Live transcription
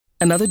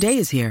Another day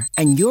is here,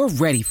 and you're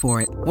ready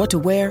for it. What to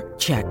wear?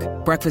 Check.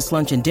 Breakfast,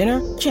 lunch, and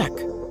dinner? Check.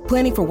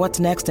 Planning for what's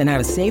next and how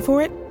to save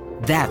for it?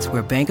 That's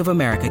where Bank of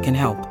America can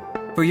help.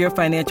 For your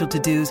financial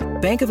to-dos,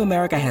 Bank of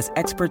America has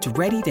experts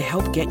ready to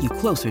help get you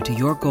closer to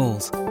your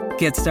goals.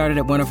 Get started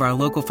at one of our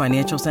local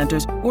financial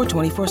centers or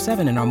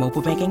 24/7 in our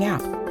mobile banking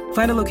app.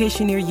 Find a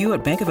location near you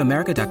at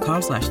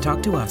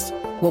bankofamerica.com/talktous.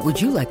 What would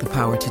you like the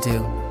power to do?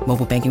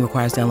 Mobile banking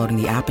requires downloading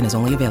the app and is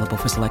only available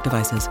for select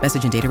devices.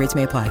 Message and data rates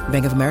may apply.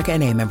 Bank of America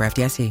N.A., member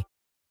FDIC.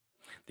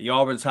 The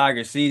Auburn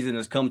Tiger season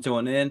has come to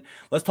an end.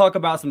 Let's talk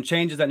about some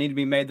changes that need to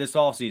be made this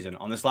offseason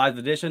on this live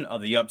edition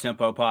of the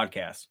Up-Tempo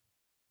Podcast.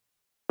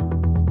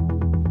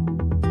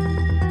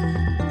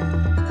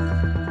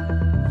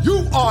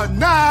 You are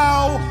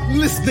now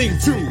listening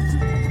to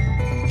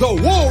the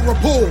War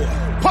Report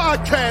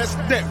Podcast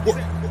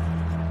Network.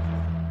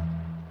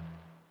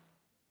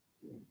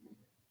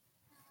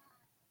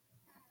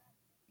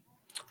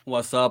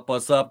 What's up,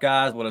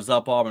 guys? What is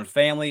up, Auburn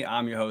family?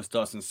 I'm your host,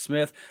 Dustin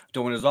Smith.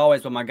 Joined as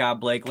always by my guy,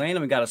 Blake Lane.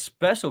 And we got a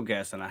special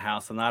guest in the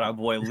house tonight, our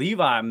boy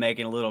Levi,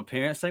 making a little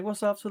appearance. Say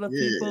what's up to the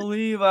people,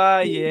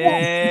 Levi.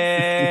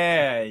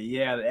 Yeah.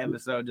 The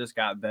episode just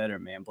got better,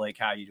 man. Blake,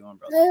 how you doing,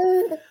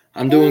 brother?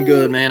 I'm doing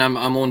good, man. I'm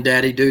on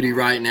daddy duty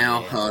right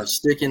now,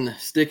 sticking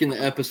the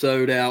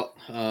episode out,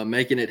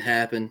 making it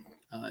happen.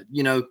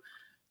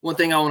 One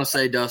thing I want to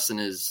say, Dustin,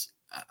 is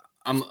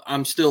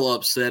I'm still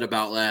upset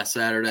about last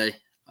Saturday.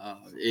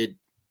 It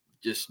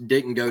just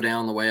didn't go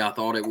down the way I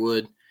thought it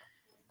would.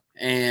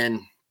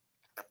 And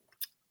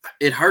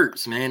it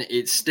hurts, man.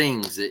 It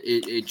stings.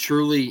 It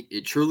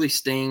truly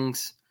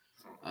stings.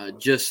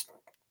 Just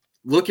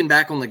looking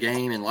back on the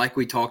game, and like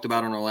we talked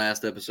about on our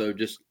last episode,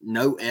 just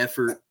no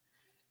effort.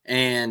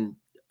 And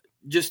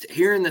just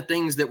hearing the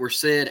things that were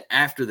said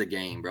after the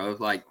game, bro,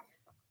 like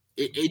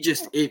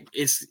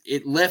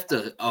it left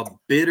a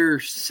bitter,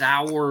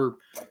 sour,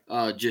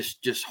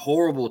 just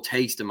horrible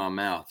taste in my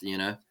mouth,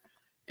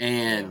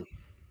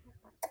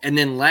 And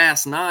then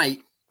last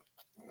night,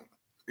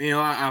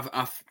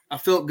 I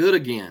felt good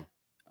again.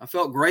 I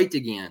felt great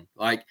again.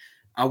 Like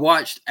I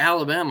watched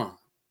Alabama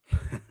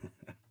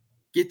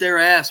get their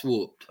ass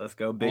whooped. Let's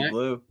go, Big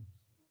Blue.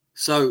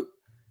 So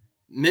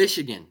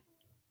Michigan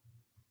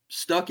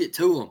stuck it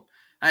to them.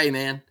 Hey,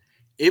 man,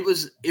 it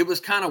was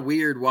kind of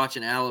weird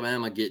watching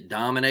Alabama get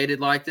dominated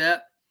like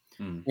that.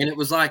 And it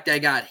was like they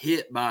got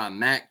hit by a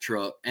Mack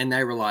truck, and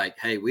they were like,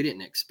 hey, we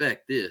didn't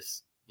expect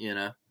this,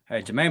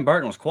 Hey, Jermaine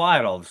Burton was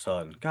quiet all of a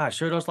sudden. God,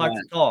 sure does like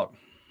to talk.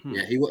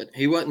 Yeah,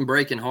 he wasn't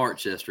breaking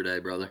hearts yesterday,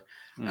 brother.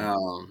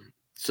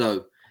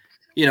 So,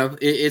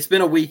 it's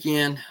been a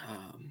weekend.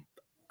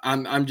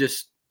 I'm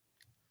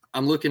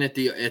looking at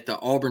the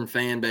Auburn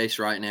fan base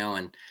right now,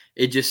 and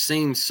it just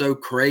seems so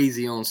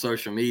crazy on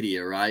social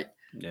media, right?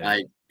 Yeah.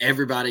 Like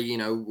everybody,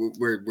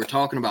 we're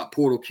talking about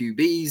portal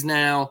QBs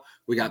now.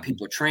 We got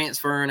people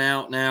transferring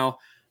out now.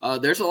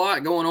 There's a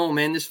lot going on,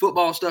 man. This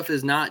football stuff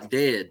is not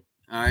dead.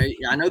 All right.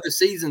 I know the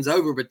season's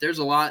over, but there's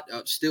a lot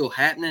still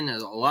happening.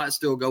 There's a lot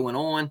still going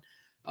on.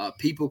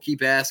 People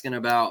keep asking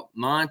about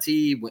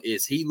Monty.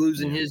 Is he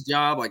losing his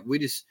job? Like we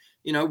just,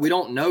 we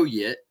don't know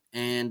yet.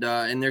 And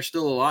there's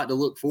still a lot to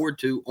look forward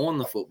to on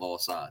the football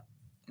side.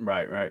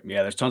 Right.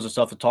 Yeah, there's tons of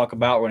stuff to talk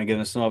about. We're going to get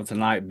into some of it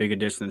tonight. Big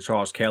addition to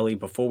Charles Kelly.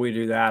 Before we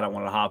do that, I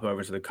want to hop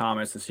over to the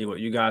comments and see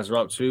what you guys are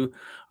up to.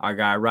 Our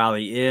guy,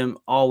 Riley M.,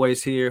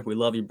 always here. We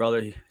love you,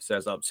 brother. He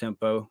says up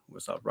tempo.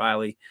 What's up,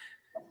 Riley?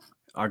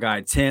 Our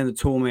guy, Tim, the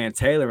Toolman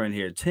Taylor in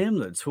here. Tim,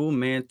 the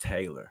Toolman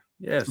Taylor.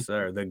 Yes,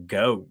 sir. The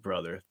GOAT,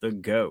 brother. The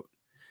GOAT.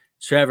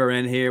 Trevor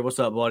in here. What's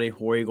up, buddy?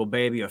 War Eagle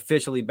baby.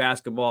 Officially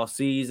basketball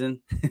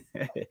season.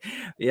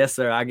 Yes,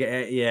 sir.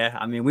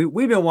 I mean,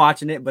 we've been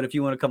watching it, but if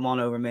you want to come on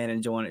over, man,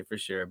 enjoying it for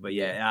sure. But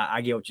yeah, I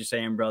get what you're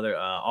saying, brother.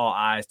 All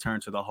eyes turn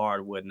to the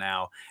hardwood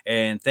now,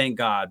 and thank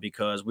God,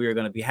 because we are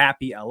going to be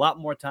happy a lot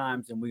more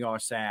times than we are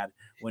sad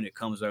when it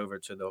comes over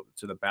to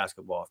the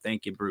basketball.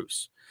 Thank you,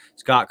 Bruce.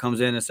 Scott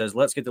comes in and says,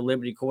 "Let's get the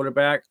Liberty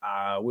quarterback."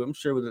 I'm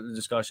sure with the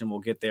discussion we'll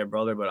get there,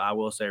 brother. But I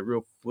will say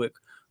real quick,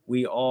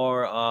 we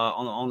are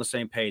on the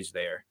same page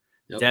there.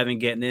 Yep. Devin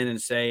getting in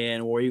and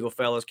saying, War Eagle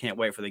fellas, can't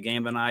wait for the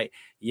game tonight.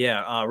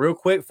 Yeah, real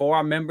quick, for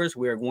our members,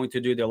 we are going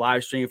to do the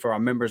live stream for our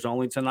members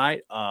only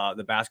tonight,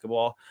 the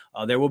basketball.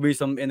 There will be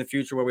some in the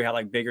future where we have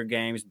like bigger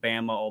games,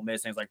 Bama, Ole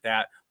Miss, things like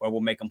that, where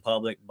we'll make them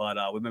public. But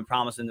we've been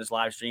promising this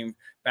live stream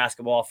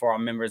basketball for our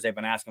members. They've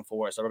been asking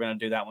for it. So we're going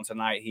to do that one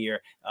tonight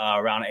here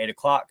around 8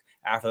 o'clock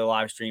after the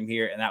live stream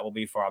here. And that will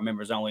be for our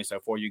members only. So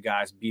for you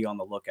guys, be on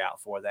the lookout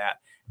for that.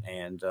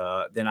 And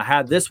then I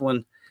had this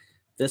one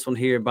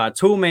here by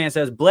Toolman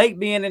says, Blake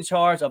being in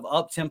charge of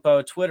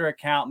Up-Tempo Twitter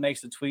account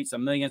makes the tweets a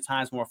million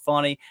times more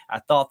funny. I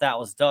thought that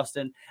was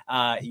Dustin.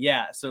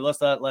 Yeah. So let's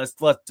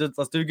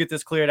get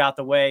this cleared out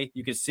the way.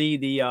 You can see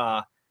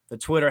the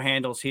Twitter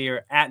handles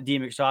here. At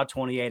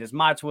DMcShaw28 is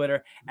my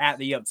Twitter. At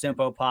the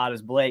Up-Tempo Pod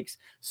is Blake's.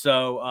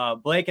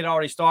 So Blake had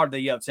already started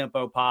the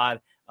Up-Tempo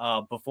Pod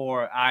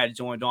before I had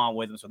joined on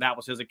with him. So that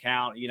was his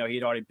account.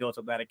 He'd already built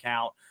up that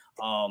account.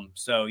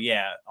 So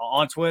yeah,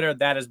 on Twitter,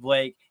 that is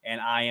Blake, and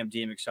I am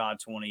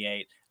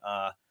DMcShaw28.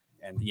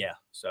 And yeah,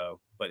 so,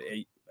 but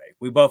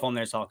we both on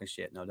there talking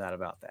shit, no doubt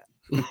about that.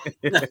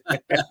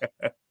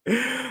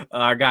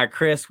 Our guy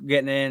Chris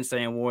getting in,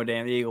 saying War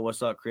Damn Eagle.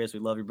 What's up, Chris? We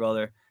love you,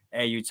 brother.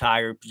 Hey, you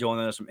Tiger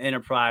joining us from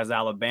Enterprise,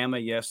 Alabama.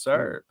 Yes,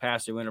 sir.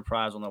 Pass your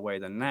Enterprise on the way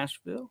to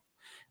Nashville.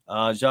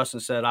 Justin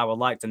said, I would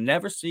like to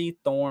never see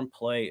Thorne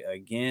play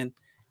again.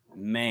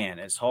 Man,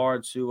 it's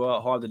hard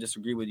to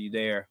disagree with you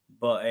there.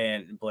 But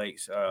and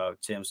Blake's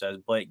Tim says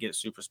Blake gets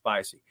super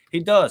spicy.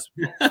 He does.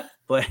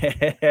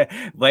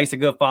 Blake's a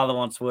good follow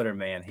on Twitter,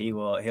 man.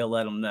 He'll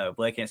let them know.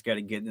 Blake ain't scared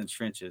to get in the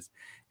trenches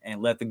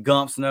and let the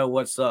Gumps know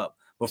what's up.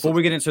 Before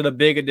we get into the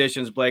big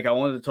additions, Blake, I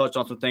wanted to touch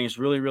on some things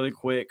really, really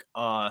quick.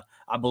 I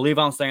believe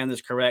I'm saying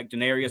this correct.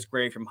 Denarius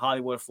Gray from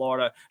Hollywood,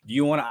 Florida. Do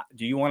you want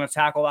to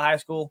tackle the high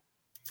school?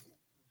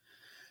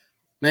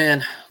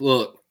 Man,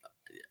 look,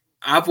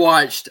 I've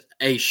watched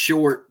a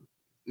short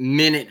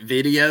minute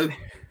video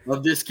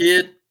of this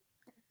kid.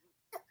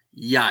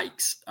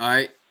 Yikes. All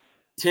right.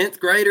 10th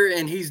grader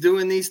and he's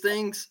doing these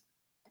things.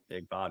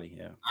 Big body,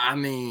 yeah. I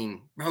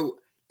mean, bro,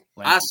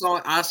 I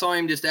saw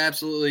him just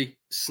absolutely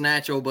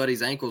snatch old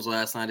buddy's ankles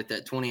last night at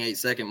that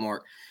 28-second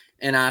mark.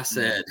 And I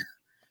said,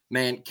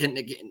 man,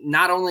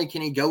 not only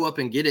can he go up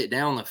and get it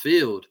down the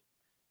field,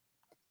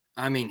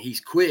 I mean, he's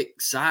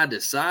quick side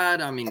to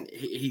side. I mean,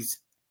 he's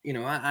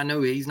I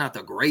know he's not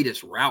the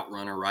greatest route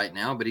runner right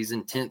now, but he's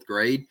in 10th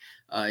grade.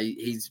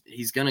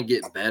 He's going to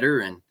get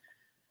better. And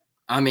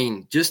I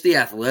mean, just the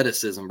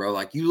athleticism, bro.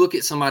 Like you look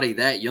at somebody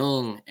that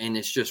young and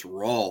it's just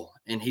raw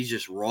and he's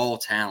just raw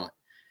talent.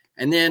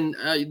 And then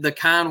the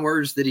kind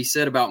words that he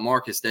said about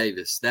Marcus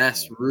Davis,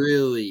 that's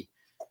really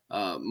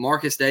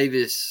Marcus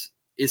Davis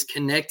is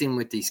connecting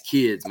with these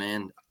kids,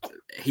 man.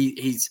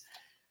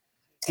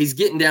 He's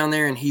getting down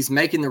there and he's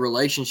making the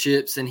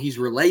relationships and he's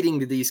relating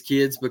to these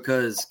kids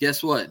because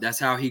guess what? That's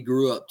how he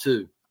grew up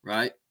too,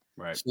 right?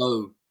 Right.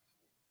 So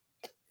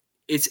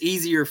it's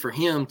easier for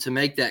him to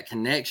make that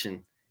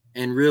connection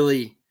and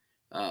really,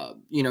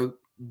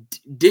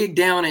 dig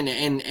down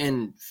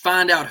and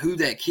find out who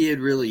that kid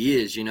really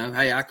is.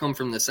 Hey, I come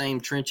from the same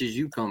trenches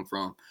you come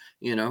from.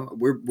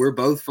 We're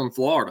both from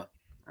Florida.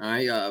 All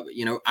right.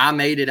 I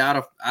made it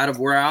out of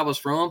where I was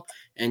from,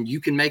 and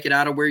you can make it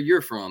out of where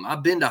you're from.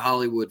 I've been to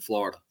Hollywood,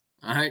 Florida.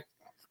 All right.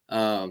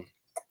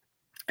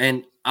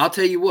 And I'll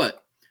tell you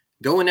what,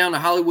 going down to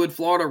Hollywood,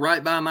 Florida,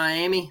 right by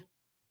Miami,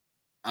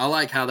 I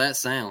like how that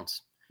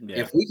sounds. Yeah.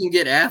 If we can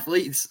get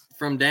athletes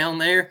from down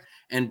there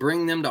and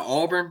bring them to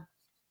Auburn,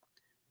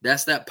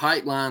 that's that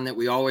pipeline that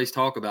we always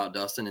talk about,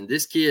 Dustin. And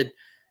this kid,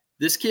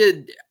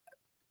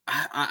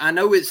 I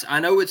know it's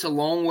a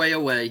long way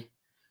away,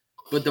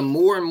 but the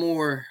more and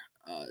more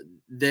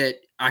that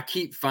I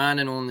keep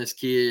finding on this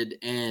kid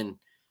and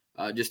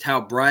just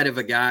how bright of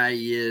a guy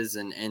he is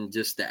and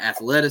just the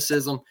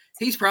athleticism,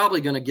 he's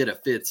probably going to get a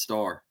 5th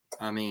star.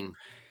 I mean,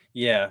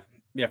 yeah,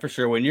 for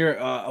sure. When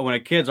when a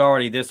kid's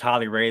already this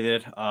highly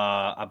rated,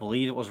 I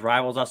believe it was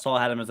Rivals I saw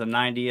had him as the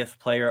 90th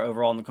player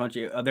overall in the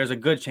country. There's a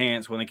good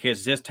chance when the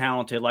kid's this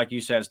talented, like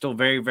you said, still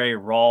very, very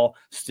raw,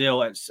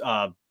 still at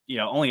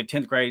only a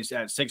 10th grade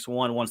at 6'1",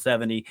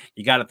 170.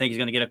 You got to think he's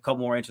going to get a couple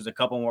more inches, a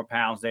couple more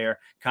pounds there,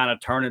 kind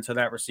of turn into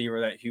that receiver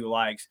that Hugh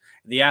likes.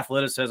 The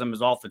athleticism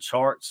is off the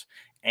charts.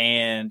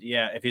 And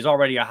yeah, if he's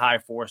already a high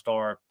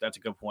 4-star, that's a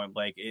good point,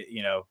 Blake.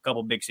 A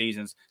couple big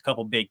seasons, a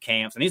couple big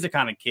camps, and he's the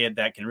kind of kid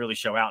that can really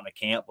show out in a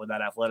camp with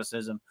that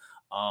athleticism.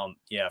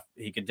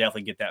 He could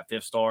definitely get that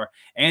 5th star.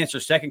 And it's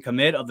your second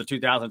commit of the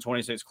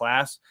 2026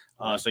 class.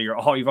 So you've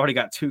already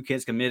got 2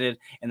 kids committed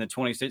in the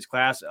 26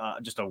 class,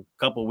 just a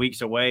couple weeks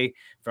away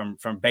from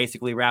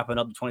basically wrapping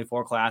up the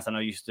 24 class. I know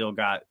you still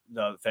got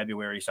the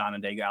February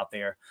signing day out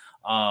there.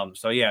 I'm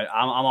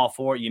all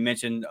for it. You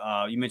mentioned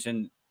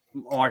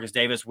Marcus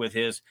Davis with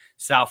his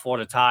South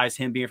Florida ties,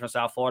 him being from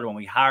South Florida. When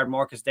we hired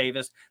Marcus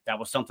Davis, that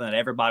was something that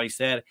everybody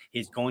said.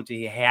 He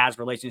has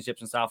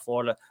relationships in South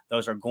Florida.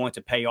 Those are going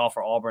to pay off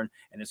for Auburn,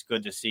 and it's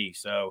good to see.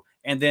 So,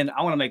 and then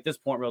I want to make this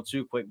point real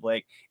too quick,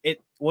 Blake.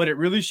 What it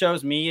really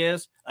shows me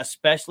is,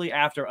 especially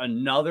after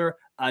another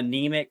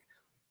anemic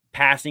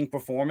passing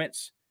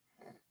performance,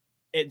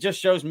 it just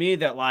shows me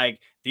that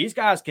like these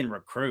guys can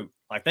recruit.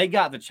 Like they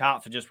got the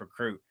chops to just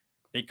recruit.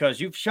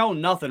 Because you've shown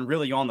nothing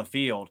really on the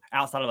field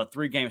outside of a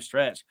 3-game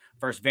stretch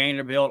versus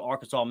Vanderbilt,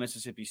 Arkansas,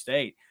 Mississippi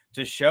State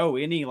to show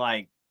any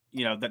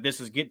that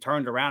this is get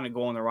turned around and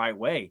going the right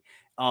way.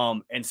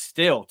 And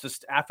still,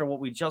 just after what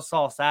we just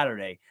saw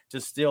Saturday,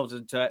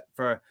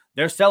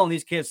 they're selling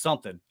these kids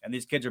something, and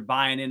these kids are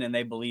buying in and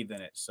they believe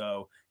in it.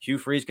 So Hugh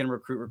Freeze can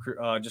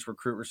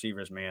recruit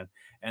receivers, man.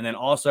 And then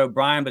also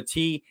Brian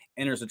Battie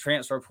enters the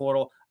transfer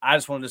portal. I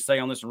just wanted to say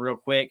on this one real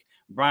quick,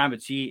 Brian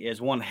Battie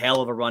is one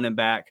hell of a running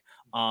back.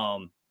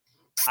 I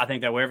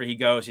think that wherever he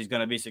goes, he's going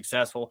to be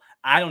successful.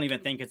 I don't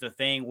even think it's a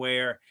thing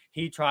where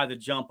he tried to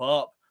jump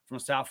up from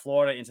South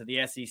Florida into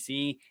the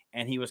SEC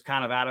and he was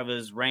kind of out of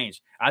his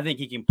range. I think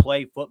he can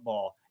play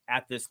football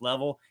at this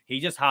level. He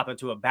just hopped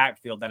into a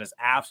backfield that is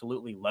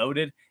absolutely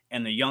loaded.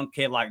 And the young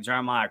kid like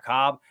Jeremiah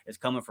Cobb is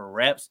coming for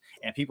reps.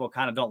 And people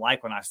kind of don't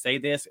like when I say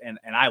this. And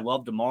I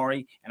love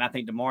Damari, and I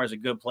think Damari is a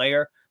good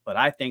player. But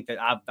I think that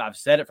I've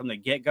said it from the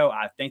get-go.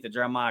 I think that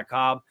Jeremiah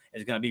Cobb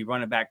is going to be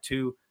running back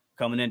 2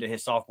 coming into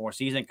his sophomore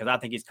season because I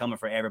think he's coming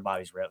for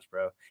everybody's reps,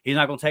 bro. He's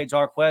not going to take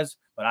Jarquez,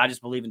 but I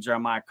just believe in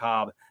Jeremiah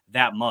Cobb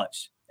that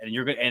much. And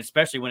you're good, and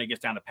especially when it gets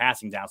down to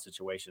passing down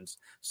situations.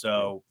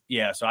 So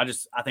so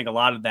I think a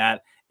lot of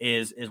that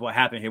is what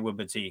happened here with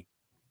Petit.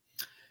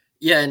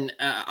 Yeah, and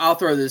I'll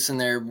throw this in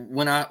there.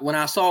 When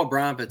I saw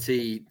Brian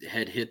Petit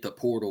had hit the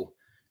portal,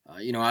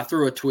 I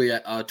threw a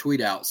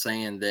tweet out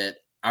saying that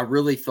I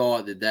really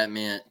thought that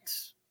meant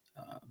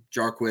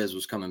Jarquez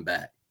was coming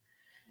back.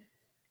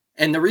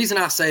 And the reason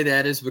I say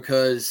that is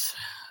because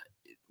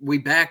we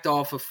backed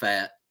off of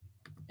Fat,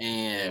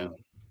 and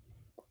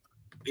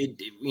we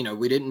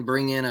didn't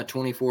bring in a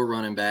 24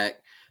 running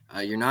back.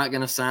 You're not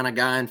going to sign a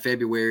guy in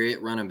February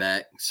at running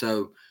back,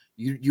 so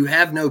you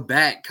have no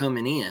back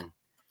coming in.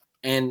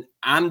 And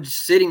I'm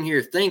sitting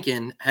here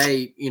thinking,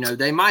 hey,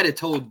 they might have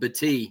told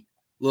Petit,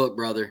 look,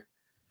 brother,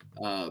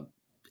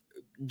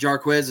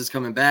 Jarquez is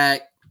coming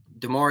back,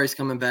 Damari's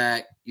coming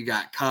back. You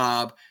got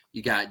Cobb,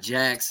 you got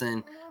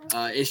Jackson.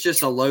 It's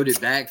just a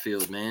loaded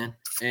backfield, man.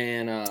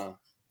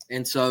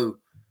 And so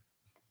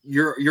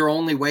your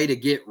only way to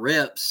get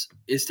reps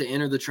is to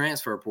enter the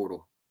transfer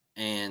portal.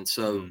 And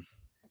so,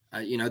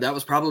 that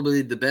was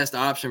probably the best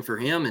option for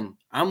him. And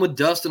I'm with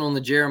Dustin on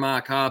the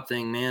Jeremiah Cobb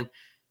thing, man.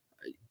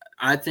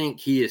 I think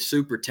he is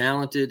super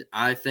talented.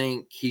 I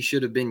think he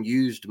should have been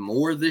used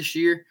more this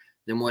year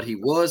than what he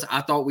was.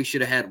 I thought we should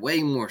have had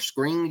way more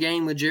screen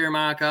game with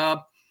Jeremiah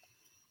Cobb.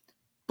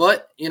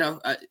 But,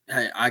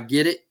 I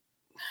get it.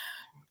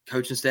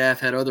 Coaching staff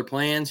had other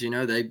plans.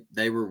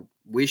 They were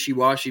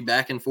wishy-washy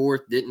back and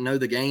forth, didn't know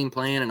the game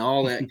plan and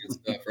all that good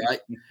stuff, right?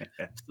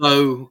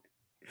 So,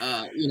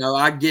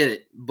 I get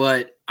it.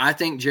 But I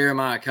think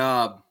Jeremiah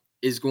Cobb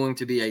is going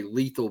to be a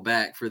lethal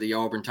back for the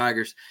Auburn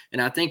Tigers. And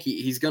I think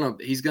he's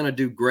gonna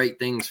do great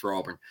things for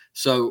Auburn.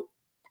 So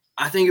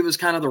I think it was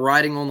kind of the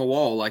writing on the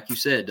wall, like you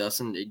said,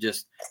 Dustin. It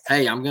just,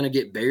 hey, I'm going to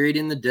get buried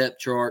in the depth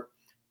chart,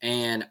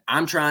 and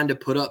I'm trying to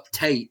put up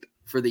tape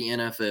for the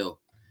NFL.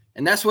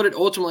 And that's what it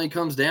ultimately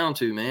comes down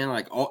to, man.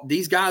 Like,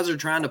 these guys are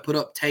trying to put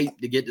up tape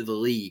to get to the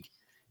league,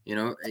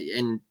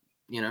 and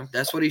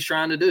that's what he's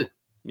trying to do.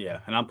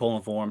 Yeah, and I'm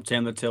pulling for him.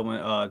 Tim the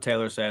Tillman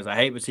Taylor says, I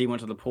hate he went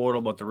to the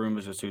portal, but the room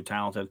is just too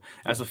talented.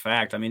 That's a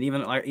fact. I mean,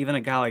 even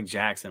a guy like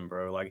Jackson,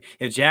 bro. Like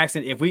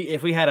if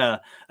we had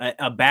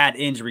a bad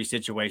injury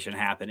situation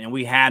happen and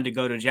we had to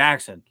go to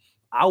Jackson,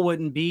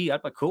 I'd be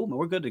cool, man.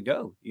 We're good to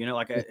go.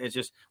 It's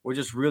just we're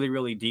just really,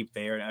 really deep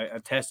there. And a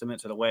testament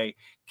to the way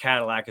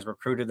Cadillac has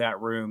recruited that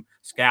room,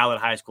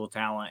 scouted high school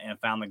talent, and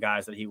found the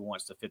guys that he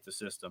wants to fit the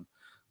system.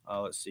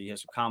 Let's see.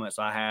 Here's some comments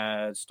I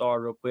had. Star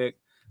real quick.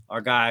 Our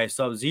guy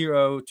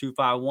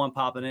Sub-0-251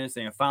 popping in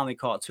saying, finally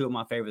caught 2 of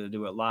my favorite to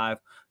do it live.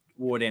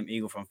 War Damn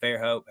Eagle from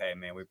Fairhope. Hey,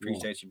 man, we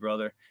appreciate you,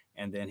 brother.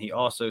 And then he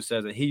also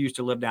says that he used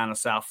to live down in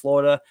South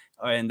Florida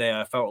in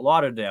Fort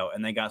Lauderdale,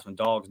 and they got some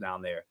dogs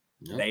down there.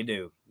 Yep. They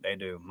do.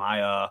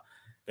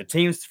 The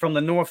teams from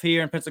the north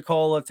here in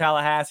Pensacola,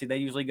 Tallahassee, they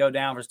usually go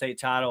down for state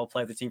title,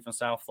 play the team from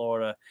South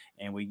Florida,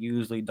 and we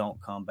usually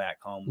don't come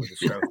back home with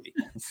a trophy.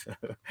 So,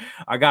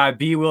 our guy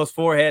B Will's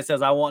Forehead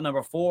says, I want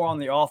number 4 on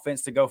the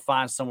offense to go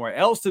find somewhere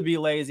else to be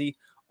lazy.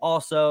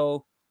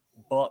 Also,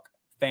 Buck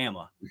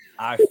Fama.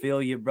 I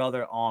feel you,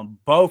 brother, on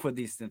both of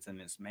these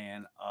sentiments,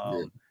 man.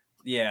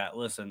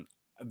 Listen,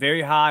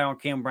 very high on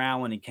Kim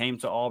Brown when he came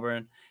to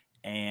Auburn,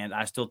 and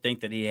I still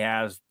think that he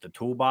has the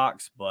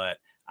toolbox, but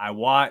I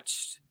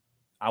watched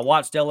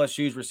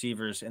LSU's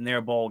receivers in their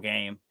bowl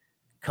game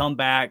come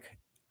back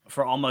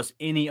for almost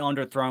any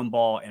underthrown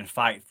ball and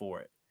fight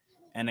for it.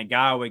 And a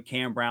guy with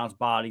Cam Brown's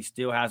body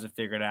still hasn't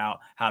figured out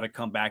how to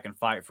come back and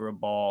fight for a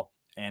ball.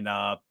 And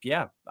I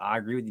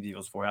agree with you,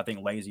 Eagles for it. I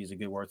think lazy is a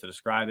good word to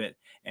describe it,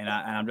 and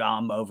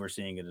I'm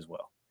overseeing it as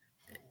well.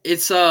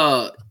 It's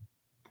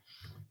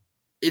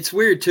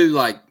weird too.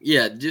 Like,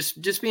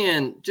 just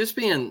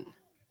being,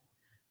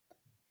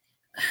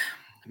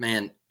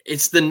 man.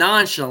 It's the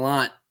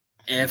nonchalant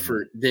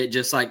effort that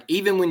just like,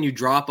 even when you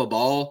drop a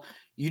ball,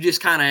 you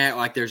just kind of act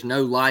like there's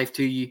no life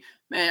to you,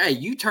 man. Hey,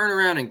 you turn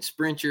around and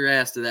sprint your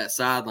ass to that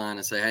sideline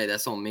and say, hey,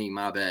 that's on me,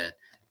 my bad.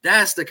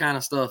 That's the kind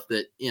of stuff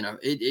that,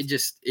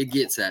 it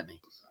gets at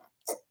me.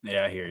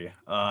 Yeah, I hear you.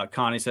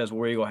 Connie says,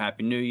 War Eagle,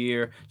 Happy New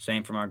Year.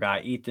 Same from our guy,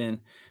 Ethan.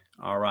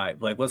 All right,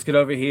 Blake, let's get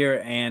over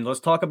here and let's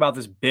talk about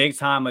this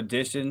big-time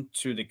addition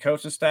to the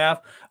coaching staff.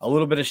 A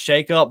little bit of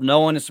shakeup. No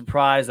one is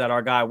surprised that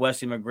our guy,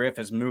 Wesley McGriff,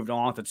 has moved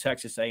on to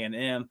Texas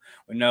A&M.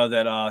 We know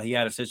that he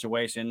had a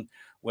situation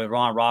with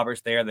Ron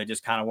Roberts there. They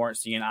just kind of weren't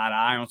seeing eye to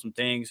eye on some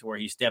things where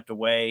he stepped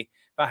away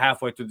about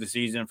halfway through the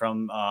season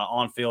from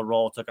on-field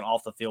role, took an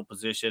off-the-field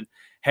position.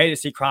 Hey, to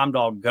see Crime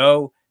Dog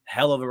go.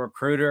 Hell of a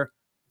recruiter.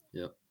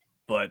 Yep.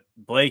 But,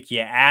 Blake, you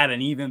add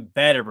an even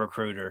better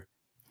recruiter.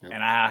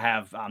 And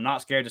I'm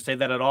not scared to say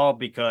that at all,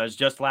 because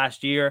just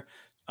last year,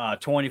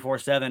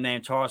 24/7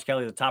 named Charles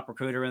Kelly the top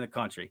recruiter in the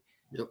country.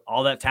 Yep.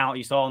 All that talent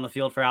you saw on the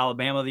field for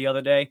Alabama the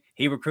other day,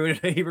 he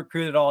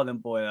recruited all of them.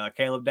 Boy,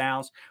 Caleb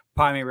Downs,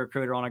 primary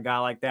recruiter on a guy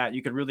like that.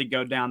 You could really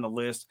go down the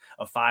list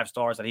of 5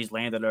 stars that he's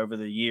landed over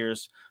the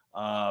years.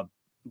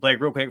 Blake,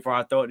 real quick before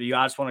I throw it to you,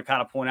 I just want to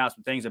kind of point out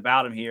some things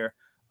about him here.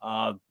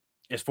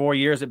 His 4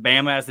 years at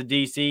Bama as the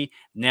DC,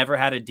 never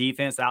had a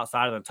defense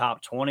outside of the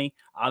top 20.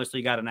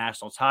 Obviously got a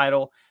national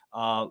title.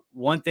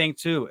 One thing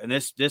too, and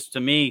this to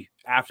me,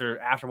 after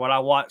what I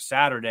watched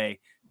Saturday,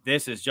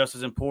 this is just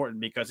as important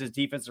because his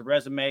defensive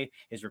resume,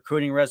 his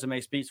recruiting resume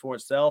speaks for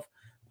itself,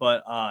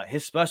 but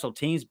his special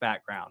teams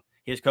background.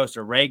 He has coached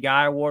a Ray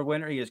Guy Award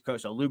winner. He has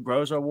coached a Lou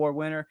Groza Award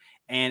winner.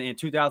 And in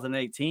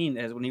 2018,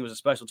 when he was a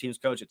special teams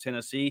coach at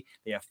Tennessee,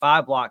 they had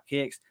 5 block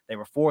kicks. They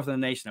were 4th in the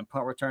nation in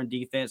punt return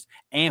defense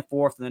and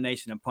 4th in the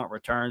nation in punt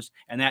returns.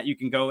 And that you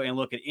can go and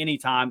look at any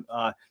time.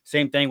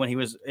 Same thing when he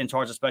was in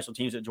charge of special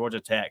teams at Georgia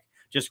Tech.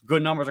 Just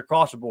good numbers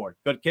across the board.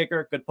 Good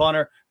kicker, good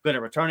punter, good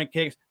at returning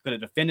kicks, good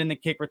at defending the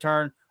kick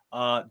return.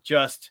 I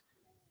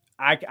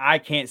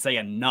can't say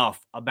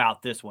enough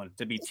about this one.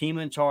 To be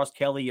teaming Charles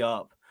Kelly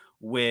up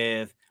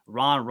with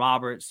Ron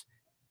Roberts.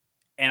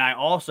 And I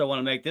also want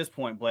to make this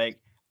point, Blake.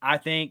 I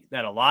think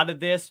that a lot of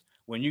this,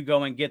 when you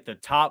go and get the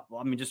top,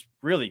 just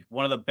really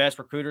one of the best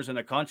recruiters in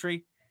the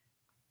country,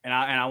 and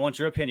I want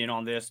your opinion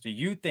on this. Do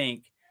you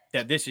think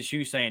that this is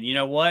you saying, you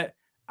know what,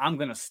 I'm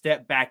going to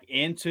step back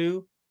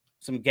into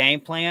some game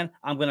plan.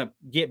 I'm going to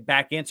get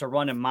back into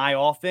running my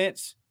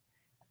offense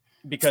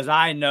because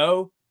I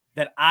know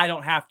that I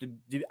don't have to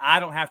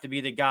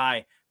be the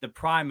guy, the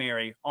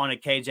primary on a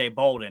KJ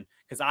Bolden,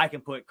 because I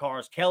can put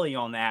Charles Kelly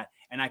on that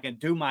and I can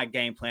do my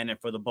game planning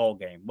for the bowl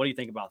game. What do you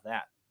think about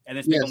that? And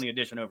then speak on the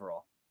addition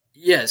overall.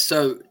 Yeah.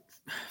 So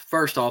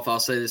first off, I'll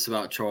say this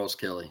about Charles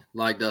Kelly.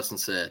 Like Dustin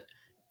said,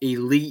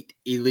 elite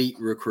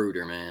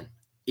recruiter, man.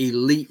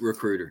 Elite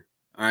recruiter.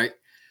 All right.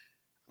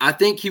 I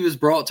think he was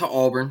brought to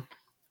Auburn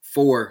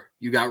for,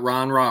 you got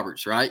Ron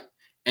Roberts, right?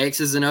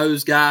 X's and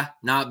O's guy,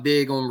 not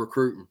big on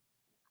recruiting.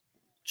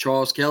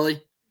 Charles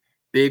Kelly,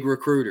 big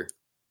recruiter.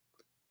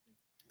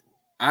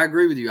 I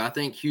agree with you. I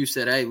think Hugh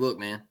said, hey, look,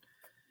 man,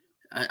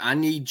 I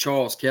need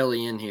Charles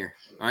Kelly in here.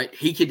 All right.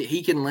 He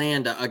can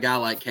land a guy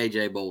like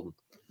KJ Bolden.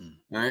 All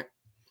right.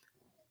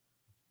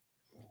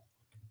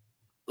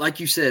 Like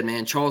you said,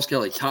 man, Charles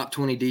Kelly, top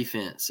 20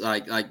 defense.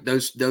 Like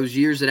those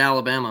years at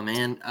Alabama,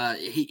 man,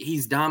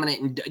 he's dominant.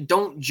 And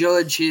don't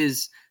judge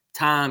his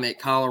time at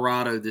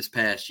Colorado this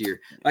past year.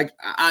 Like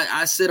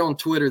I said on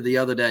Twitter the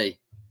other day,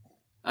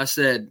 I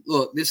said,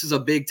 look, this is a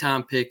big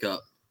time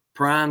pickup.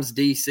 Prime's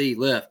DC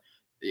left.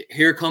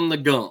 Here come the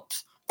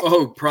Gumps.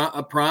 Oh,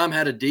 Prime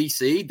had a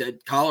DC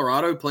that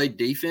Colorado played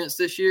defense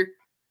this year.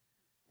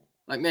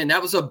 Like, man,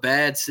 that was a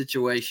bad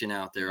situation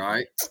out there. All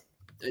right.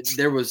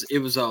 It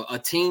was a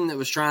team that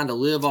was trying to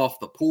live off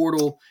the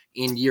portal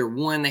in year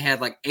one. They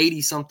had like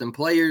 80 something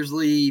players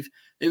leave.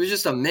 It was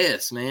just a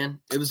mess, man.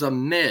 It was a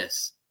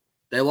mess.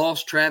 They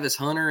lost Travis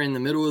Hunter in the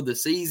middle of the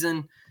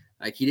season.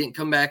 Like, he didn't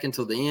come back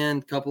until the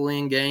end, couple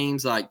in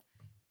games. Like,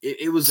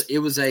 it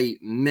was a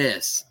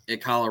mess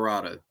at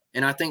Colorado.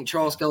 And I think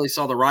Charles Kelly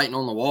saw the writing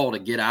on the wall to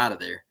get out of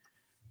there.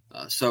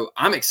 So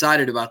I'm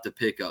excited about the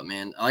pickup,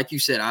 man. Like you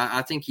said,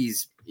 I think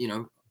he's,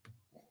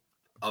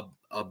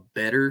 a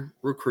better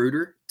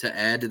recruiter to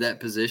add to that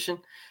position.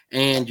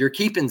 And you're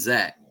keeping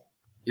Zach.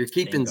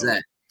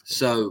 Zach.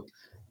 So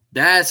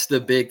that's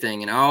the big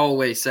thing. And I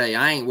always say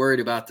I ain't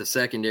worried about the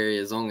secondary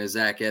as long as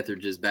Zach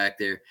Etheridge is back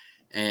there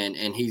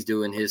and he's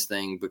doing his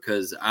thing,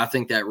 because I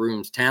think that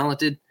room's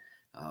talented.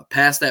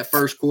 Past that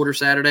first quarter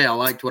Saturday, I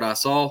liked what I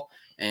saw.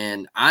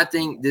 And I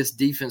think this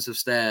defensive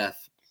staff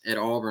at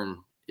Auburn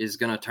is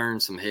going to turn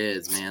some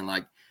heads, man.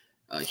 Like,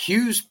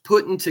 Hugh's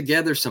putting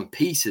together some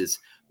pieces.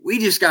 We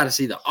just got to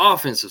see the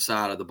offensive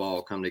side of the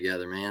ball come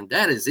together, man.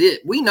 That is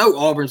it. We know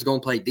Auburn's going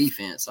to play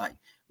defense. Like,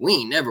 we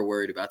ain't never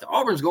worried about that.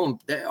 Auburn's going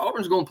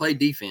to play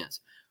defense.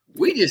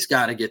 We just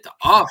got to get the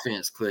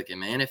offense clicking,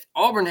 man. If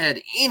Auburn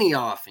had any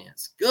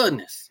offense,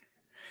 goodness.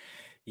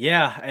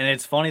 Yeah, and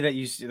it's funny that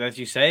you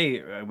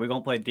say we're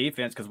gonna play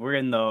defense, because we're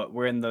in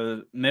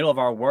the middle of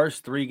our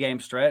worst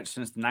 3-game stretch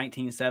since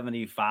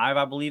 1975,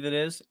 I believe it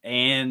is,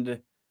 and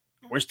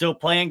we're still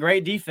playing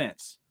great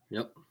defense.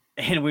 Yep.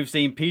 And we've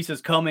seen pieces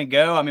come and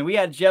go. I mean, we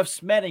had Jeff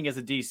Smetting as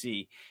a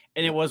DC,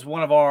 and it was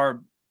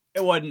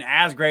it wasn't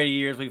as great a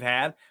years we've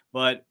had,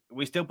 but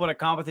we still put a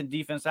competent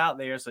defense out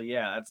there. So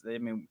yeah,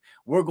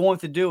 we're going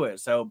to do it.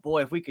 So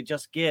boy, if we could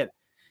just get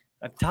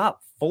a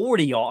top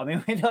 40, we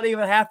don't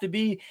even have to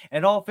be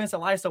an offense that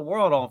lights the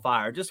world on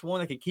fire. Just one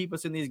that could keep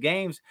us in these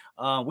games.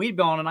 We'd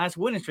be on a nice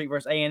winning streak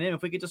versus A&M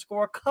if we could just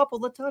score a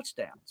couple of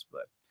touchdowns.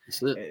 But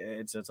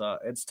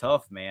it's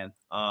tough, man.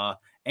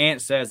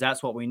 Ant says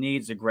that's what we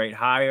need. It's a great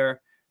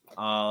hire.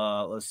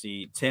 Let's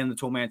see. Tim, the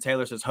Toolman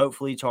Taylor, says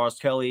hopefully Charles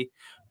Kelly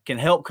can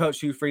help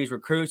Coach Hugh Freeze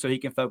recruit so he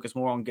can focus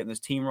more on getting this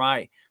team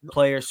right.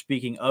 Players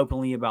speaking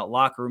openly about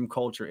locker room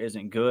culture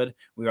isn't good.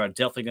 We are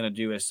definitely going to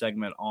do a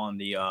segment on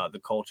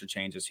the culture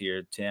changes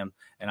here, Tim,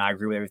 and I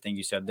agree with everything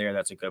you said there.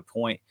 That's a good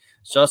point.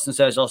 Justin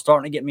says, y'all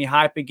starting to get me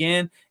hype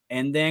again.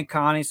 And then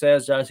Connie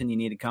says, Justin, you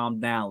need to calm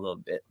down a little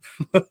bit.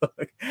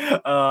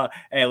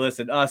 Hey,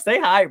 listen, stay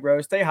hype,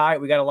 bro. Stay hype.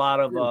 We got a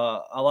lot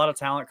of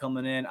talent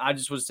coming in. I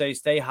just would say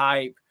stay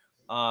hype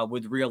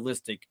with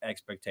realistic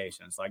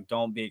expectations. Like,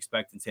 don't be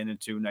expecting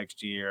 10-2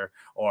 next year,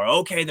 or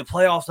okay, the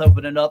playoffs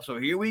opening up, so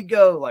here we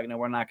go. Like, no,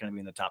 we're not going to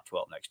be in the top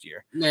 12 next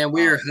year. Man,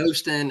 we're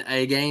hosting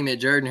a game at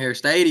Jordan-Hare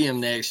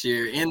Stadium next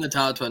year in the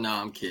top 12. No,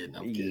 I'm kidding.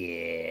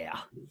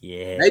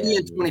 Yeah. Maybe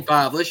in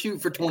 25. Let's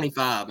shoot for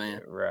 25,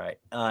 man. Right.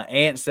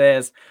 Ant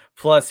says,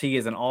 plus he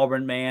is an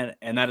Auburn man,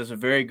 and that is a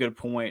very good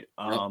point.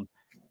 Yep.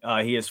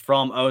 He is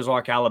from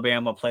Ozark,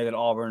 Alabama, played at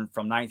Auburn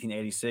from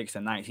 1986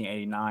 and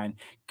 1989,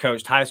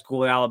 coached high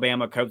school at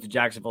Alabama, coached at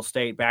Jacksonville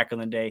State back in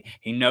the day.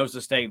 He knows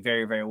the state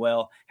very, very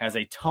well, has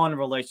a ton of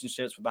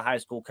relationships with the high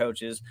school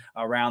coaches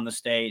around the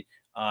state.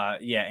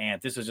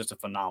 And this is just a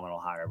phenomenal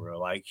hire, bro.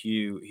 Like,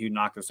 you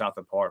knocked us out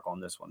the park on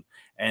this one.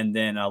 And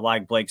then,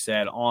 like Blake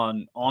said,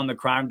 on the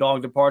Crime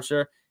Dog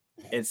departure,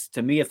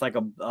 to me, it's like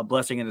a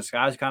blessing in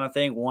disguise kind of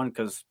thing. One,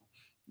 because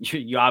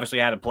you obviously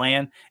had a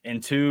plan,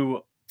 and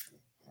two,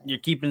 you're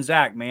keeping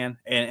Zach, man.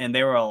 And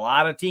there were a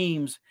lot of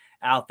teams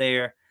out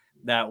there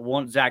that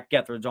want Zach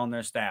Getheridge on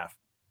their staff.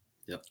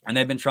 Yep. And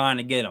they've been trying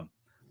to get him.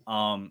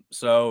 We're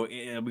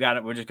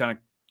just going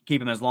to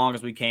keep him as long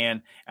as we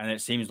can. And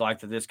it seems like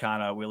that this we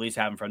at least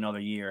have him for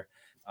another year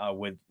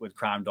with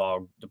Crime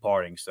Dog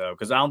departing. So,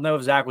 because I don't know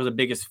if Zach was the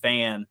biggest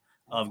fan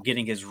of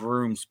getting his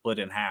room split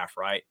in half,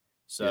 right?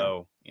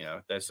 So,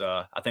 that's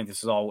I think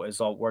this is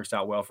all works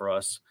out well for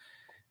us.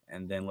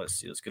 And then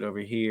let's get over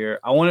here.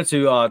 I wanted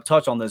to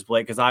touch on this,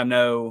 Blake, because I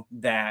know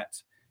that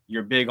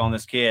you're big on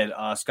this kid.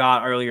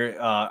 Scott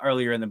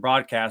earlier in the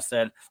broadcast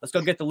said, let's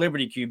go get the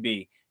Liberty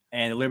QB.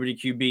 And the Liberty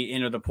QB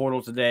entered the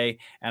portal today.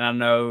 And I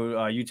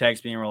know you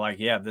text me and were like,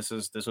 yeah, this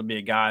would be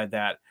a guy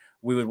that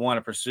we would want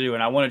to pursue.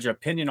 And I wanted your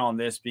opinion on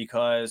this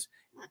because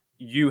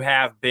you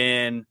have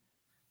been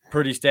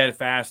pretty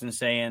steadfast in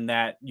saying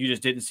that you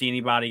just didn't see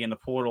anybody in the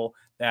portal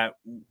that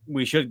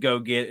we should go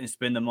get and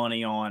spend the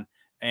money on.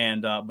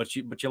 And but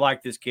you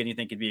like this kid and you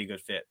think he'd be a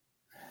good fit.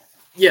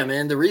 Yeah,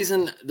 man. The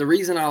reason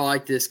I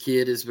like this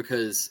kid is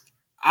because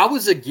I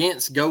was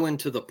against going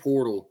to the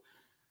portal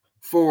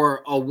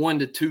for a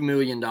 $1 to $2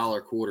 million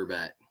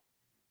quarterback.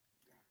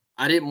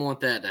 I didn't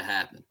want that to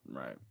happen.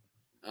 Right.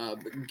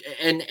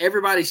 And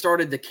everybody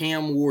started the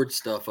Cam Ward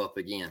stuff up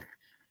again.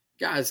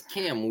 Guys,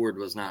 Cam Ward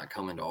was not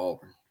coming to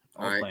Auburn.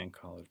 All right. Playing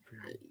college.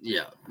 Period.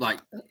 Yeah.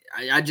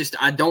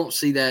 I don't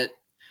see that.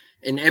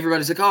 And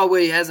everybody's like, oh, well,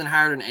 he hasn't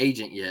hired an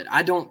agent yet.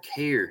 I don't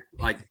care.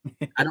 Like,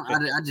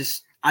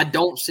 I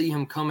don't see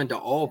him coming to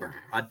Auburn.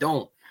 I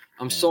don't.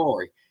 I'm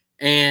sorry.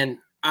 And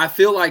I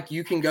feel like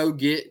you can go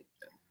get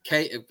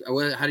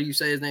how do you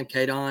say his name?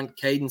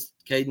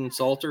 Caden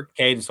Salter?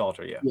 Caden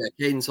Salter, yeah. Yeah,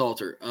 Caden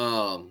Salter.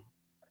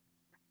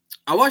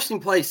 I watched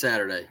him play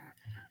Saturday.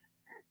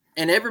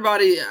 And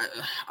everybody,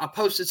 I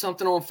posted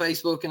something on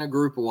Facebook in a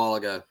group a while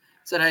ago.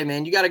 Said, hey,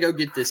 man, you got to go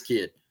get this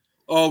kid.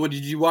 Oh, well,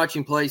 did you watch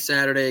him play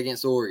Saturday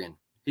against Oregon?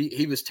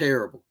 He was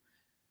terrible.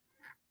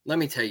 Let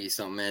me tell you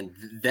something, man.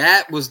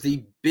 That was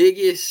the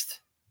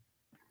biggest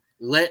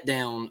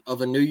letdown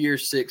of a New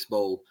Year's Six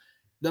Bowl.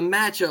 The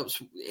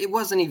matchups, it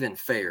wasn't even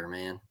fair,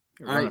 man.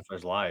 Running for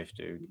his life,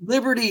 dude.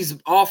 Liberty's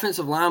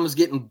offensive line was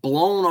getting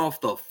blown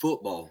off the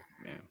football.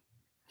 Yeah.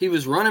 He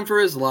was running for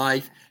his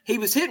life. He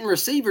was hitting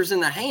receivers in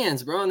the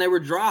hands, bro, and they were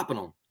dropping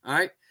them. All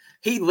right.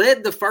 He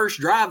led the first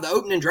drive, the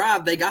opening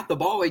drive. They got the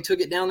ball. He took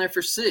it down there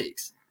for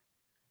 6.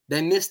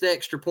 They missed the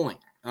extra point.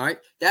 All right.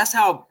 That's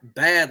how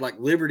bad,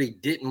 Liberty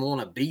didn't want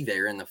to be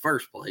there in the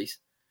first place.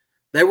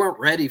 They weren't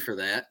ready for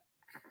that.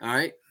 All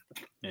right.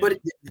 Yeah. But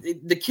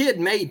the kid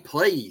made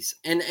plays.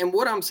 And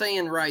what I'm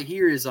saying right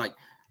here is, I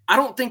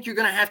don't think you're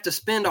going to have to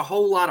spend a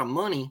whole lot of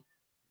money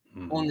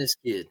on this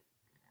kid.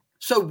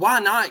 So why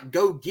not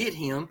go get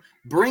him,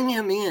 bring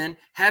him in,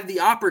 have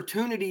the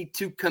opportunity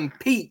to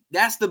compete?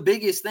 That's the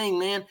biggest thing,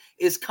 man,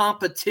 is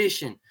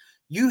competition.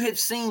 You have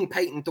seen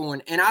Peyton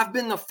Thorne, and I've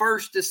been the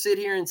first to sit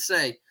here and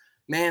say,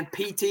 man,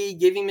 PT,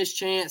 give him his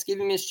chance.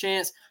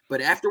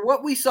 But after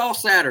what we saw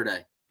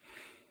Saturday,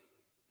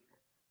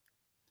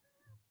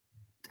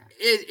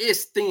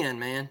 it's thin,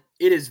 man.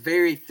 It is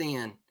very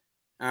thin,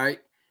 all right?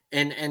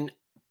 And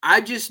I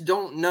just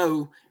don't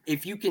know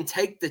if you can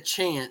take the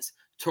chance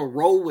to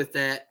roll with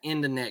that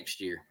in the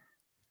next year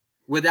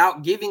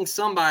without giving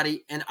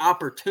somebody an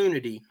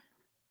opportunity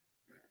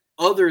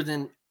other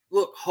than,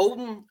 look,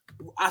 Holden,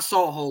 I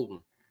saw Holden.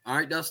 All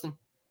right, Dustin?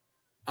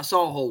 I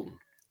saw Holden.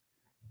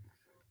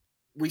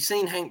 We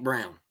seen Hank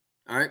Brown.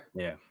 All right?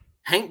 Yeah.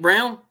 Hank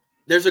Brown,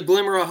 there's a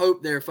glimmer of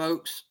hope there,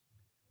 folks.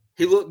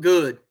 He looked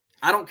good.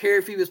 I don't care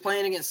if he was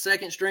playing against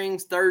second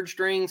strings, third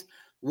strings,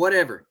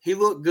 whatever. He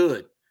looked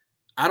good.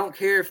 I don't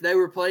care if they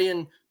were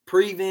playing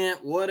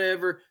prevent,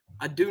 whatever.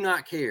 I do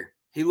not care.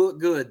 He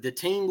looked good. The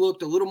team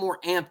looked a little more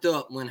amped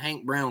up when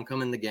Hank Brown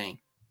come in the game.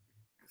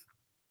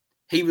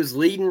 He was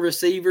leading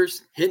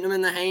receivers, hitting them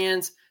in the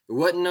hands. There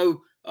wasn't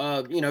no,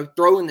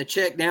 throwing the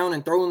check down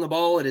and throwing the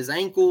ball at his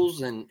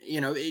ankles. And,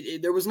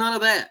 there was none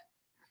of that.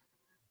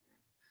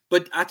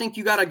 But I think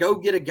you got to go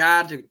get a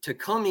guy to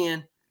come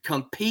in,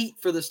 compete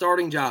for the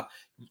starting job.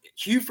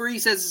 Hugh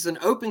Freeze says it's an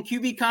open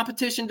QB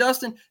competition,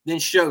 Dustin. Then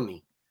show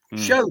me.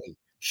 Show me.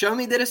 Show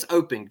me that it's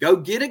open. Go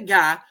get a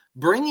guy,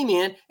 bring him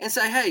in, and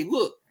say, hey,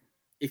 look,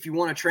 if you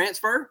want to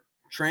transfer.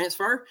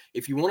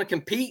 If you want to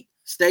compete,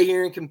 stay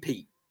here and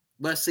compete.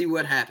 Let's see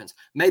what happens.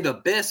 May the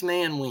best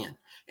man win.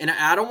 And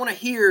I don't want to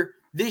hear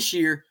this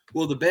year,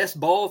 well, the best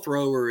ball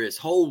thrower is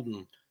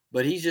Holden,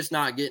 but he's just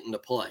not getting to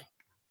play.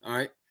 All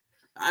right?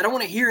 I don't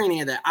want to hear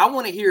any of that. I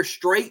want to hear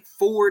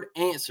straightforward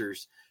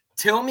answers.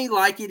 Tell me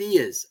like it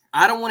is.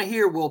 I don't want to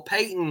hear, well,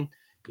 Peyton,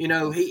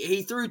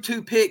 he threw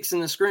 2 picks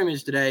in the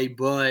scrimmage today,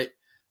 but,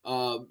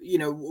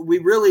 we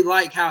really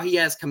like how he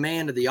has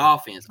command of the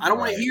offense. I don't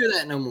want to hear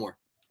that no more.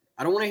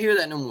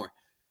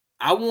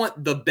 I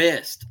want the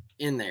best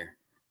in there.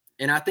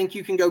 And I think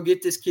you can go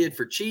get this kid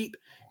for cheap,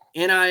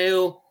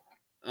 NIL,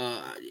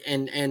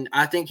 and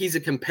I think he's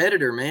a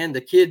competitor, man. The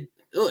kid,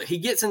 look, he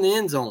gets in the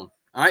end zone,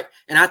 all right?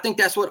 And I think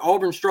that's what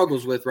Auburn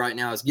struggles with right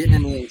now is getting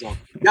in the end zone.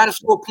 You got to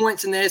score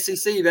points in the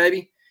SEC,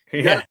 baby.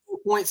 You got to score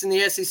points in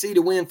the SEC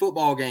to win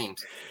football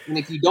games. And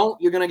if you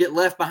don't, you're going to get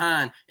left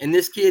behind. And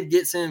this kid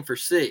gets in for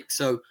 6.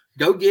 So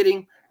go get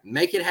him,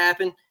 make it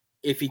happen.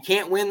 If he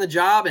can't win the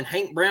job and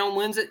Hank Brown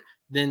wins it,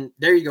 then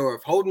there you go. Or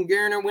if Holden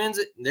Garner wins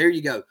it, there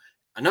you go.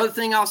 Another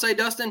thing I'll say,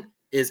 Dustin,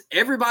 is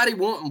everybody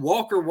wanting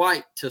Walker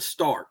White to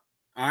start,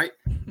 all right?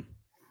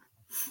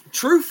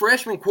 True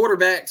freshman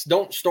quarterbacks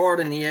don't start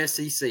in the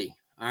SEC,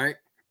 all right?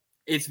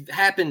 It's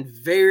happened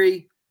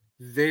very,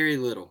 very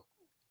little,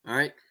 all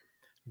right?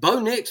 Bo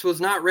Nix was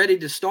not ready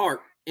to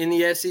start in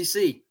the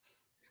SEC.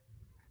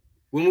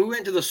 When we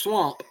went to the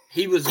swamp,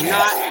 he was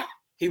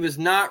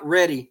not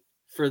ready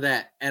for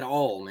that at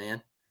all,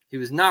 man. He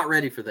was not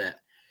ready for that.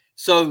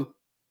 So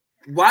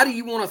why do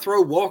you want to throw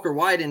Walker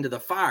White into the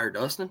fire,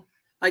 Dustin?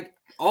 Like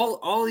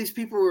all these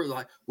people were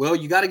like, well,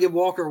 you got to give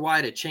Walker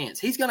White a chance.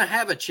 He's going to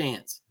have a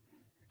chance.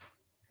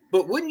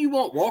 But wouldn't you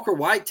want Walker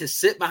White to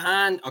sit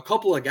behind a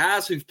couple of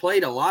guys who've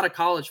played a lot of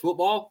college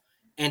football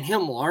and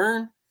him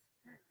learn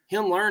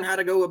how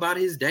to go about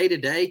his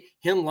day-to-day,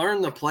 him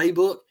learn the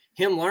playbook,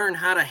 him learn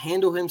how to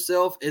handle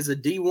himself as a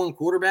D1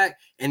 quarterback,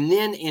 and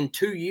then in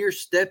 2 years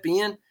step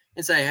in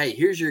and say, hey,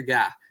 here's your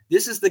guy.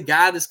 This is the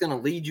guy that's going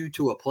to lead you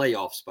to a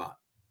playoff spot.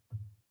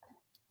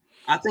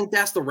 I think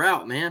that's the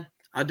route, man.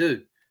 I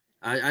do.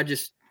 I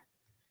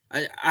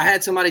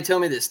had somebody tell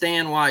me that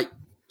Stan White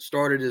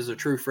started as a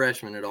true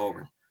freshman at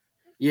Auburn.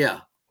 Yeah.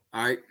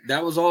 All right.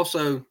 That was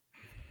also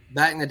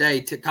back in the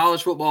day.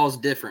 College football is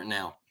different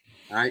now.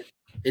 All right.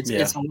 It's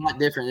a lot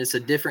different. It's a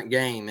different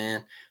game,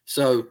 man.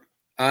 So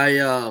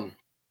I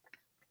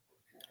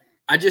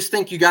just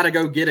think you got to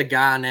go get a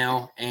guy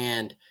now.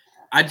 And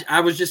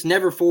I was just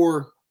never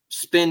for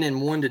spending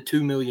 $1 to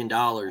 $2 million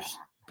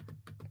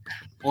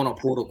on a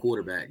portal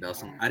quarterback,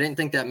 Dustin. I didn't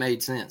think that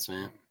made sense,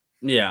 man.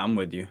 Yeah, I'm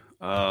with you.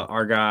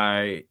 Our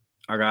guy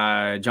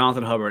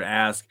Jonathan Hubbard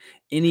asked,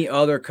 any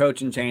other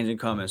coaching change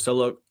incoming? So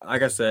look,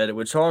 like I said,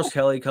 with Charles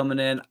Kelly coming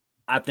in,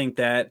 I think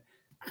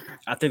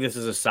this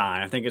is a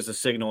sign. I think it's a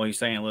signal. He's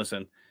saying,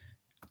 listen,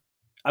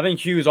 I think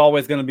Hugh is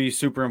always going to be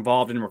super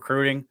involved in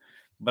recruiting,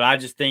 but I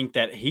just think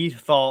that he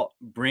thought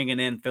bringing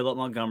in Philip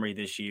Montgomery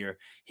this year,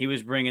 he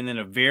was bringing in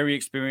a very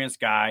experienced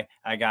guy,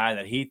 a guy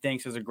that he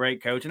thinks is a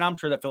great coach. And I'm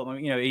sure that Philip,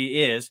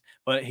 he is,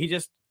 but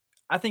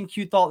I think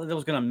Hugh thought that it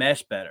was going to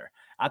mesh better.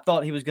 I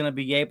thought he was going to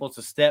be able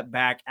to step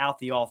back out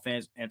the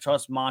offense and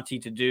trust Monty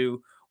to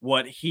do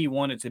what he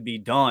wanted to be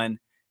done.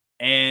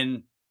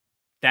 And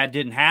that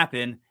didn't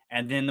happen.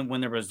 And then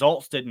when the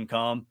results didn't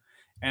come,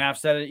 and I've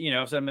said it,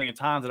 I've said a million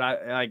times that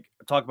I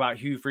talk about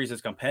Hugh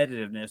Freeze's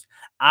competitiveness.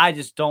 I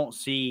don't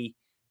see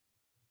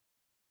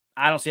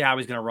how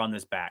he's going to run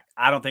this back.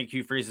 I don't think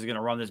Hugh Freeze is going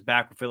to run this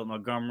back with Philip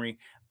Montgomery.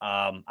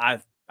 I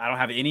don't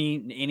have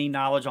any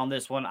knowledge on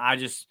this one.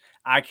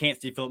 I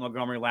can't see Philip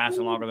Montgomery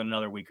lasting longer than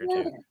another week or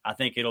two. I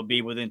think it'll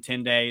be within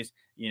 10 days,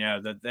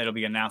 that it'll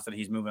be announced that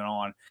he's moving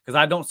on, because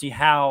I don't see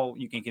how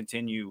you can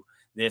continue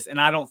this.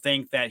 And I don't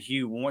think that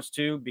Hugh wants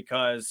to,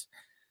 because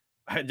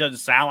it doesn't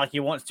sound like he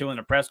wants to in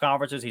the press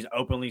conferences. He's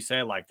openly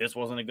said, like, this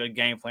wasn't a good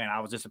game plan. I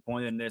was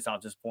disappointed in this. I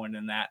was disappointed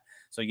in that.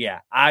 So, yeah,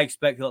 I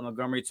expect Philip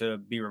Montgomery to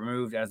be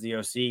removed as the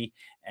OC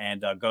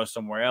and go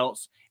somewhere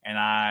else. And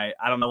I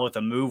don't know what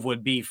the move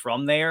would be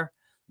from there,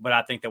 but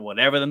I think that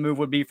whatever the move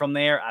would be from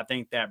there, I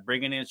think that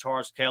bringing in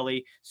Charles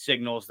Kelly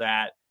signals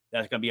that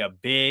that's going to be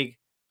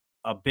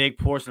a big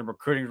portion of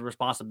recruiting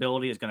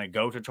responsibility is going to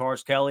go to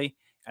Charles Kelly.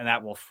 And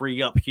that will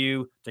free up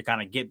Hugh to kind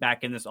of get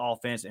back in this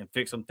offense and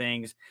fix some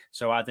things.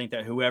 So I think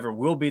that whoever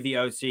will be the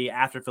OC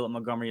after Philip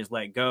Montgomery is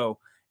let go,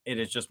 it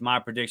is just my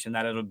prediction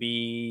that it'll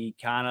be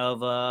kind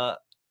of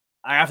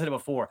I've said it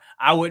before.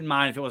 I wouldn't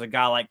mind if it was a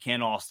guy like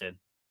Ken Austin,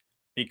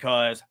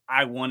 because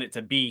I want it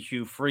to be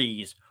Hugh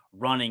Freeze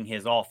running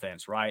his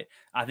offense, right?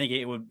 I think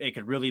it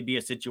could really be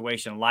a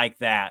situation like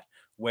that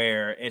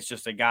where it's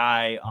just a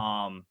guy,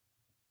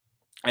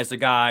 it's a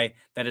guy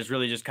that is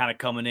really just kind of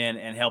coming in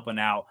and helping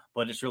out,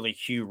 but it's really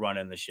Hugh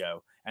running the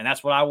show. And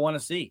that's what I want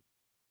to see,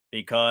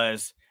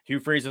 because Hugh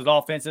Freeze's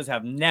offenses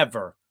have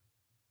never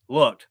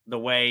looked the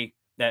way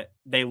that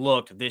they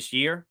looked this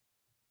year.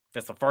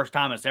 That's the first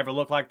time it's ever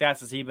looked like that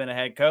since he's been a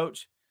head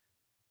coach.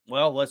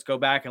 Well, let's go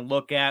back and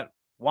look at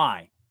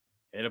why.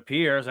 It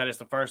appears that it's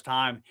the first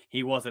time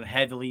he wasn't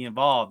heavily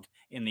involved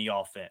in the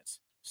offense.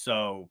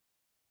 So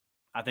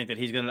I think that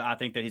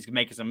he's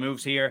making some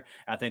moves here.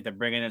 I think that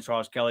bringing in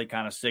Charles Kelly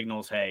kind of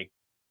signals, hey,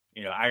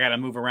 I got to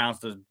move around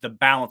the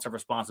balance of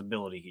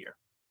responsibility here.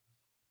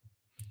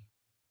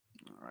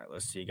 All right,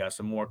 let's see. Got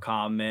some more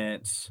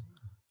comments.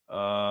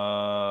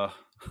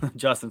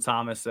 Justin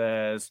Thomas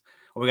says,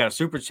 we got a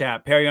super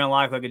chat. Perry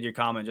Unlikely, I'll get your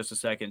comment in just a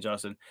second,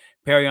 Justin.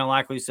 Perry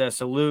Unlikely says,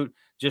 salute,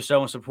 just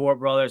showing support,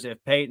 brothers.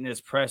 If Peyton is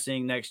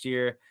pressing next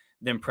year,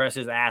 then press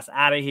his ass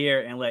out of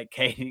here and let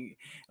Caden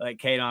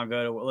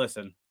go to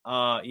listen.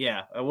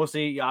 Yeah, we'll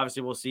see.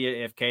 Obviously, we'll see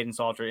if Caden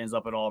Salter ends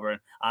up at Auburn.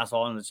 I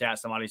saw in the chat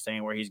somebody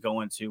saying where he's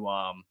going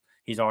to.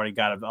 He's already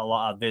got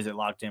a visit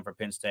locked in for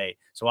Penn State.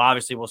 So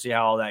obviously, we'll see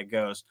how all that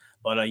goes.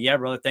 But yeah,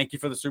 brother, thank you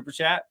for the super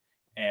chat,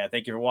 and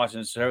thank you for watching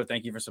the show.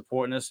 Thank you for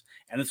supporting us.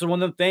 And this is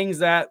one of the things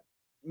that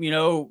we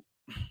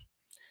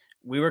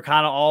were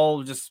kind of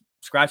all just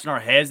scratching our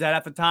heads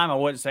at the time. I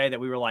wouldn't say that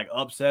we were like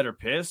upset or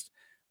pissed,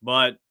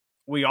 but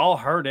we all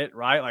heard it,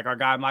 right? Like our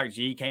guy Mike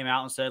G came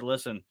out and said,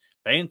 listen,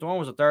 Peyton Thorne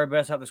was the third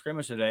best out of the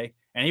scrimmage today,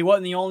 and he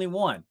wasn't the only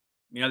one.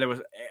 There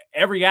was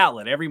every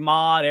outlet, every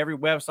mod, every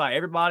website,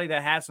 everybody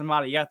that had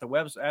somebody at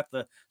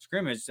the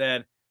scrimmage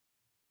said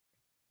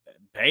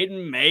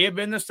Peyton may have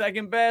been the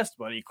second best,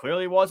 but he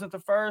clearly wasn't the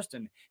first.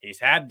 And he's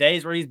had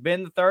days where he's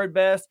been the third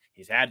best.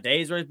 He's had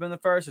days where he's been the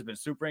first. He's been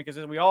super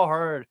inconsistent. We all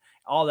heard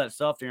all that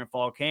stuff during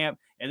fall camp.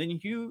 And then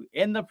Hugh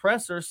in the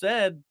presser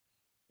said,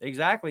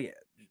 exactly,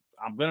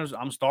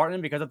 I'm starting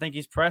him because I think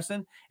he's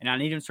pressing and I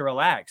need him to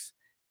relax.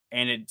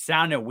 And it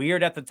sounded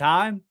weird at the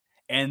time.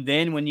 And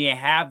then when you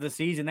have the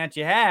season that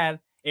you had,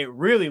 it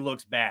really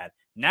looks bad.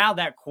 Now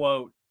that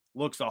quote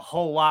looks a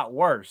whole lot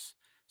worse.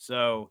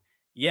 So,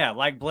 yeah,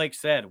 like Blake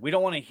said, we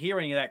don't want to hear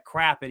any of that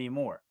crap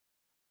anymore.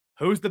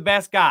 Who's the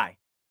best guy?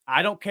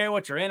 I don't care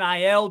what your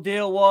NIL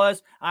deal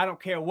was. I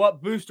don't care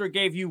what booster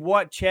gave you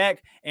what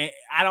check. And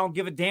I don't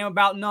give a damn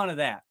about none of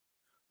that.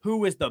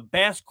 Who is the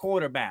best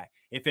quarterback?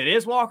 If it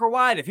is Walker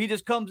White, if he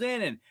just comes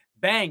in and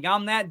bang,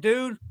 I'm that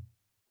dude,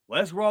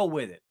 let's roll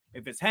with it.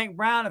 If it's Hank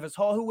Brown, if it's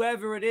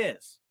whoever it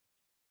is.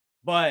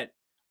 But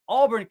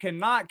Auburn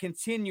cannot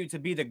continue to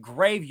be the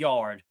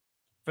graveyard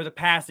for the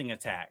passing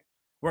attack,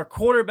 where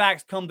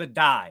quarterbacks come to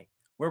die,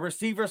 where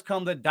receivers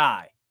come to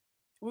die.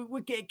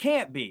 It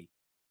can't be.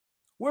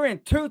 We're in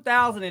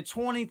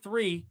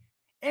 2023,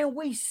 and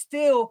we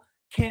still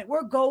can't.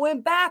 We're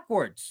going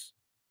backwards.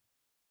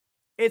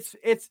 It's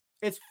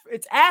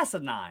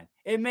asinine.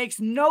 It makes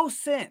no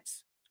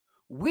sense.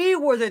 We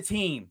were the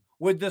team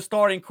with the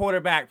starting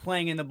quarterback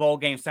playing in the bowl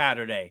game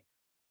Saturday.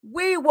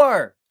 We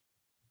were.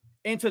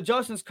 And to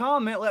Justin's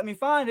comment, let me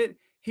find it.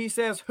 He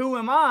says, who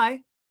am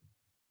I?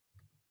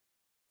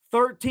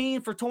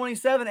 13 for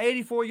 27,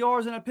 84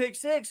 yards and a pick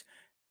six.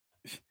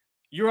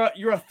 You're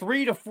a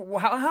 3 to 4.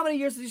 How many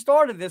years has he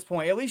started at this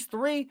point? At least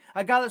 3.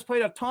 A guy that's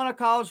played a ton of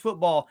college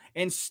football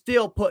and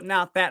still putting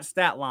out that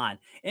stat line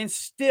and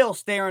still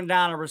staring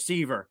down a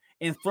receiver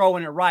and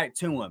throwing it right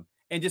to him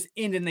and just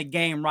ending the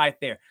game right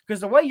there.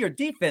 Because the way your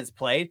defense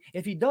played,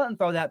 if he doesn't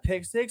throw that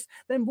pick six,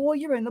 then boy,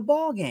 you're in the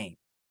ball game.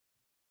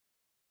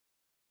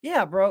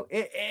 Yeah, bro.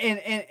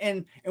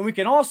 And we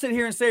can all sit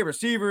here and say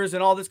receivers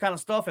and all this kind of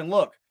stuff. And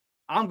look,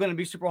 I'm going to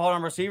be super hard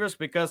on receivers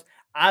because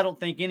I don't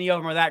think any of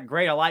them are that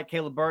great. I like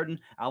Caleb Burton.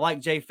 I like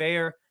Jay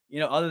Fair.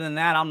 Other than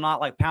that, I'm not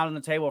like pounding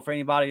the table for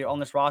anybody on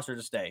this roster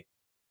to stay.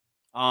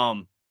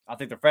 I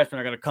think the freshmen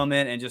are going to come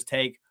in and just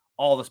take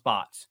all the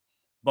spots.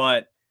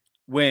 But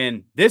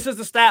when this is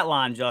the stat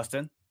line,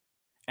 Justin,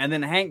 and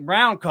then Hank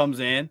Brown comes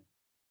in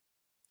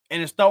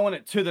and is throwing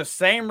it to the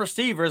same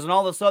receivers, and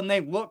all of a sudden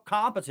they look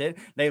competent,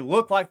 they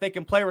look like they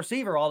can play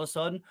receiver all of a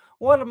sudden,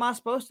 what am I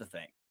supposed to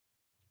think?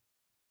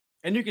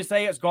 And you can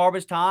say it's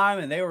garbage time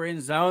and they were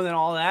in zone and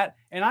all that.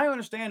 And I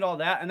understand all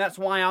that. And that's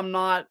why you're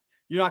not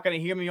going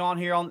to hear me on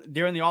here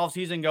during the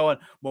offseason going,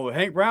 well,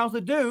 Hank Brown's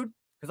the dude.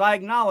 Because I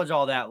acknowledge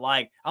all that.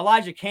 Like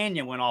Elijah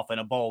Canyon went off in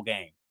a bowl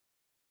game.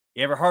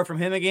 You ever heard from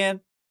him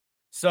again?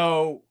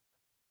 So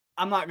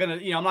I'm not going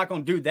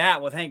to do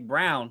that with Hank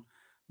Brown.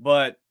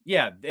 But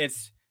yeah,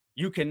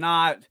 you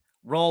cannot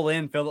roll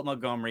in Philip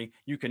Montgomery.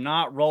 You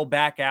cannot roll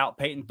back out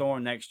Peyton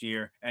Thorne next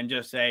year and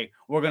just say,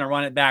 we're going to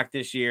run it back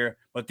this year,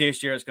 but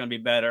this year it's going to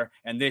be better,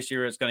 and this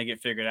year it's going to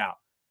get figured out.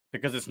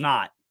 Because it's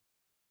not.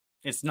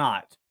 It's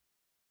not.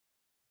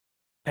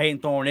 Peyton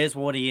Thorne is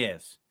what he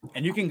is.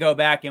 And you can go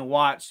back and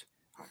watch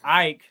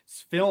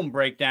Ike's film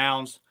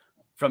breakdowns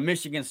from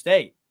Michigan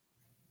State.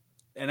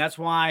 And that's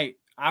why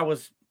I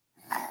was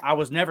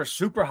never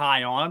super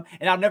high on him,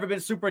 and I've never been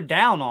super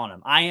down on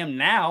him. I am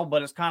now,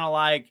 but it's kind of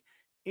like,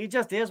 He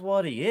just is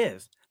what he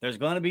is. There's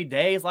going to be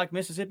days like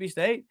Mississippi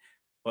State,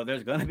 but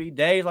there's going to be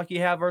days like you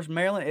have versus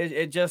Maryland.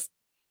 It just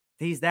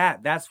he's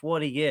that. That's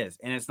what he is,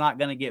 and it's not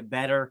going to get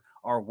better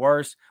or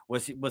worse.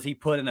 Was he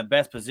put in the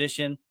best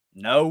position?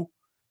 No,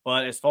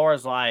 but as far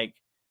as like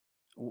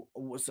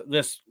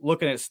just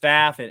looking at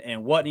staff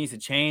and what needs to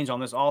change on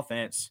this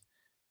offense,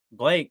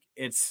 Blake,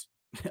 it's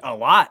a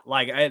lot.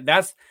 Like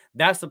that's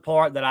the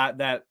part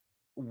that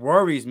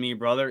worries me,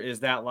 brother. Is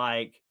that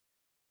like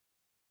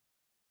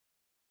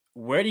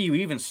where do you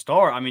even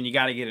start? I mean, you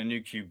got to get a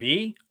new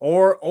QB,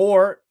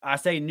 or I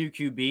say new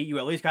QB. You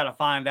at least got to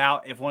find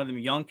out if one of them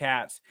young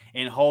cats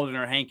in Holden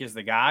or Hank is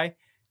the guy.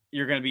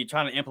 You're going to be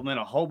trying to implement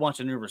a whole bunch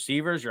of new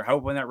receivers. You're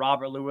hoping that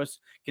Robert Lewis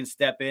can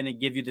step in and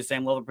give you the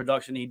same level of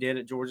production he did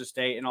at Georgia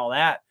State and all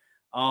that.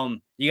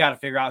 You got to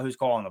figure out who's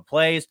calling the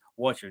plays,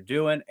 what you're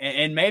doing,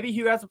 and maybe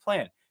Hugh has a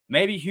plan.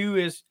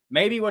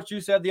 Maybe what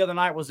you said the other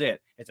night was it.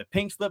 It's a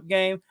pink slip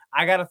game.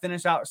 I got to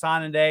finish out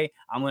signing day.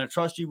 I'm going to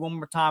trust you one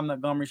more time,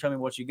 Montgomery. Show me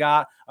what you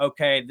got.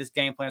 Okay, this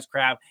game plan's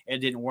crap. It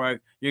didn't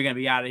work. You're going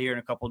to be out of here in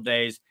a couple of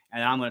days,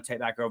 and I'm going to take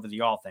back over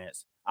the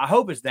offense. I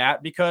hope it's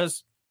that,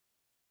 because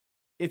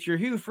if you're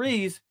Hugh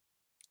Freeze,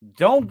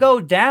 don't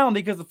go down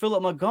because of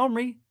Philip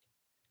Montgomery.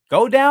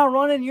 Go down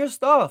running your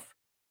stuff.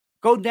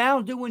 Go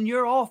down doing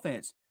your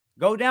offense.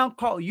 Go down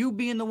you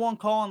being the one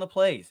calling the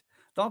plays.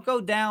 Don't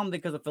go down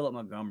because of Philip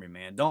Montgomery,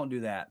 man. Don't do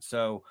that.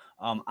 So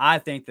I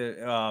think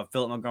that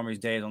Philip Montgomery's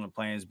days on the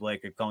Plains,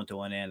 Blake, could come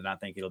to an end, and I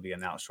think it'll be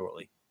announced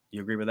shortly. Do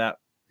you agree with that?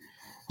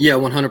 Yeah,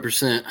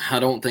 100%. I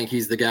don't think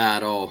he's the guy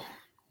at all.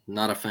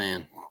 Not a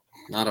fan.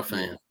 Not a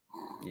fan.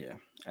 Yeah.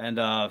 And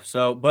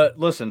but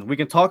listen, we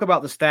can talk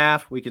about the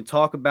staff. We can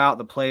talk about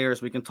the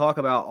players. We can talk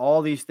about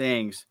all these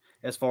things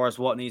as far as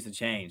what needs to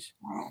change.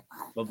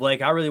 But,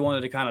 Blake, I really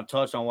wanted to kind of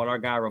touch on what our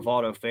guy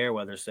Rivaldo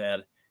Fairweather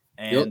said.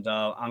 And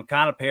I'm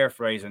kind of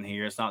paraphrasing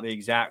here. It's not the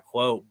exact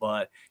quote,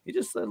 but he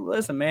just said,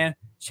 listen, man,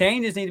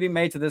 changes need to be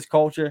made to this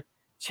culture.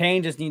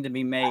 Changes need to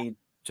be made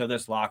to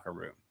this locker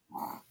room.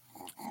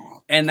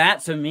 And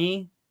that, to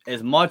me,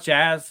 as much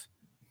as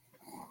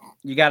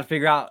you got to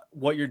figure out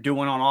what you're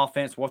doing on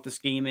offense, what the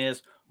scheme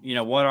is,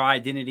 what our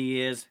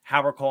identity is,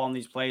 how we're calling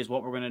these plays,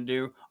 what we're going to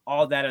do.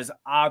 All that is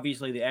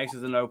obviously the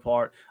X's and O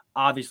part.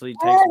 Obviously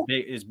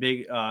takes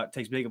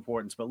big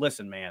importance. But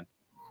listen, man,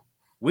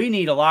 we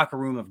need a locker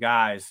room of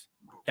guys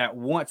that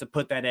want to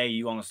put that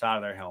AU on the side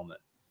of their helmet,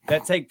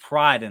 that take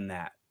pride in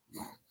that.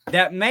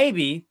 That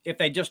maybe if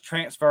they just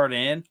transferred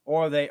in,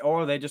 or they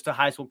just a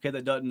high school kid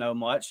that doesn't know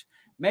much,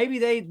 maybe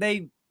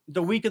they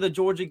the week of the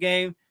Georgia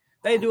game,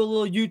 they do a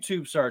little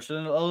YouTube search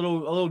and a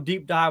little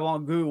deep dive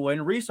on Google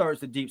and research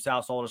the Deep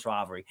South's oldest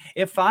rivalry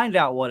and find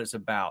out what it's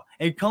about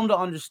and come to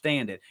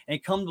understand it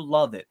and come to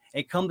love it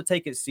and come to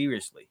take it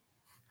seriously.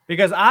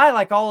 Because I,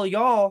 like all of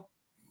y'all,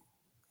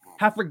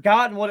 have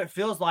forgotten what it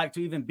feels like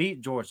to even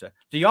beat Georgia.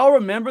 Do y'all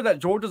remember that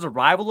Georgia's a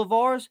rival of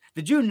ours?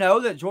 Did you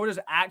know that Georgia's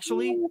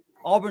actually,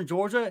 Auburn,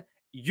 Georgia,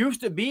 used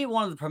to be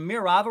one of the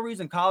premier rivalries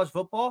in college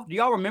football? Do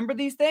y'all remember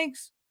these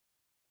things?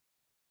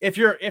 If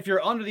you're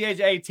under the age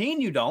of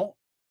 18, you don't.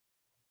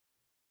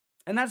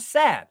 And that's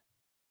sad.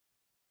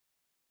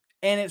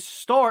 And it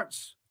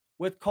starts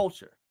with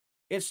culture.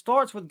 It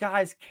starts with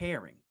guys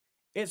caring.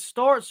 It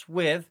starts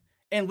with,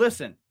 and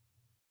listen,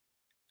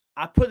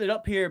 I put it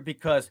up here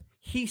because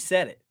he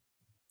said it.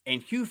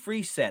 And Hugh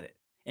Freeze said it.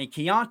 And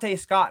Keontae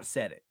Scott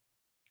said it.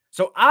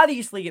 So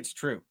obviously it's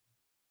true.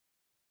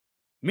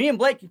 Me and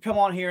Blake can come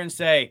on here and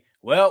say,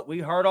 well, we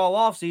heard all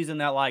offseason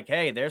that, like,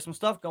 hey, there's some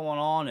stuff going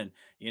on. And,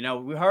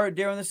 we heard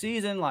during the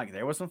season, like,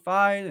 there was some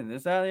fight and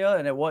this, that, and the other.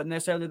 And it wasn't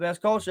necessarily the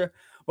best culture.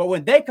 But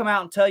when they come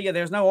out and tell you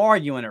there's no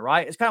arguing it,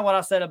 right? It's kind of what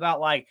I said about,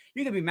 like,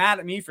 you can be mad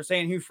at me for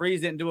saying Hugh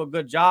Freeze didn't do a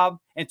good job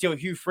until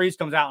Hugh Freeze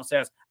comes out and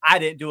says, I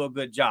didn't do a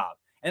good job.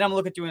 And I'm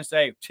going to look at you and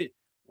say,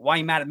 why are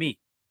you mad at me?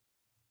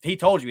 He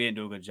told you he didn't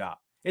do a good job.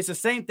 It's the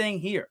same thing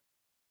here.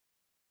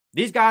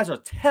 These guys are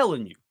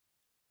telling you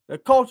the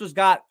culture's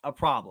got a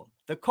problem.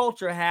 The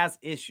culture has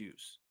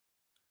issues.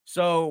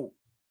 So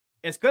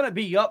it's going to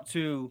be up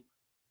to,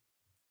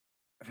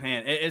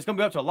 man, it's going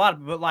to be up to a lot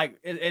of people. But, like,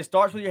 it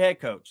starts with your head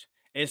coach.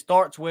 It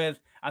starts with,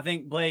 I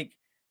think, Blake,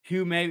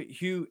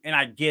 Hugh, and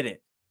I get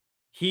it.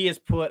 He has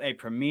put a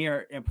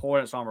premier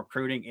importance on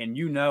recruiting, and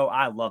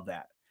I love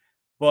that.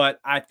 But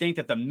I think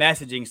that the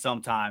messaging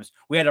sometimes,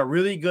 we had a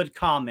really good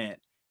comment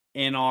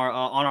in our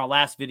on our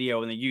last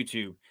video in the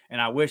YouTube, and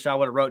I wish I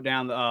would have wrote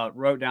down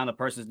the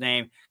person's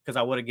name because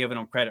I would have given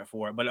them credit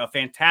for it. But a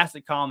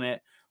fantastic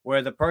comment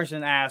where the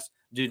person asked,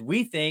 did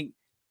we think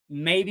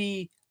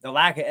maybe the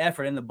lack of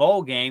effort in the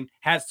bowl game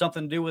had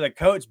something to do with a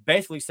coach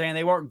basically saying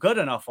they weren't good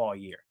enough all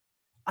year?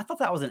 I thought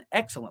that was an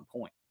excellent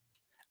point.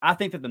 I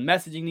think that the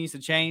messaging needs to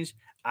change.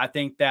 I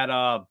think that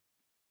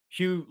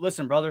Hugh,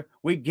 listen, brother,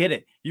 we get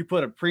it. You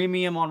put a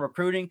premium on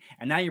recruiting,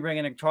 and now you're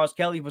bringing in Charles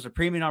Kelly, who puts a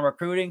premium on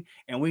recruiting,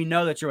 and we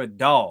know that you're a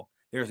dog.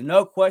 There's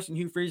no question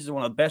Hugh Freeze is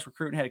one of the best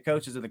recruiting head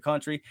coaches in the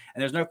country,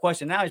 and there's no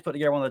question now he's put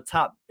together one of the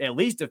top, at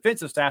least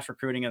defensive staffs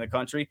recruiting in the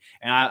country.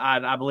 And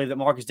I believe that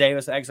Marcus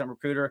Davis, an excellent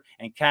recruiter,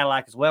 and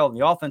Cadillac as well on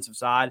the offensive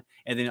side,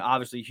 and then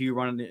obviously Hugh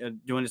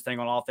doing his thing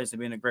on offense and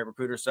being a great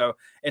recruiter. So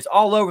it's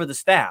all over the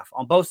staff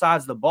on both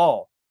sides of the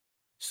ball.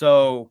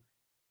 So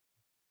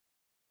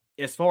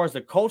as far as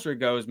the culture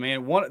goes,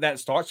 man, one that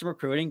starts from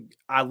recruiting.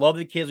 I love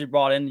the kids we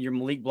brought in, your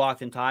Malik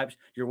Blockton types,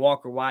 your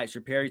Walker Whites,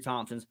 your Perry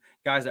Thompsons,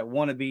 guys that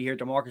want to be here.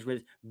 DeMarcus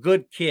with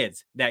good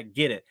kids that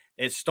get it.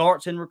 It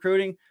starts in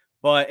recruiting,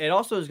 but it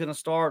also is going to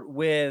start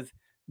with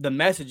the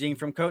messaging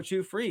from Coach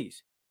Hugh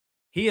Freeze.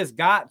 He has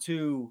got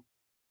to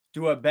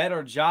do a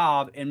better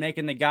job in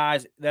making the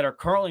guys that are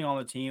currently on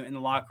the team in the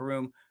locker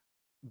room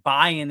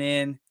buying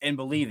in and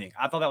believing.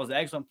 I thought that was an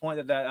excellent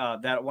point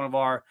that one of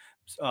our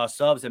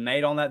subs had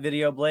made on that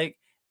video, Blake,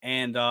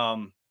 and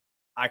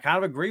I kind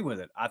of agree with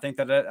it. I think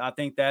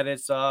that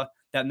it's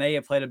that may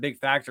have played a big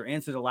factor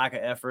into the lack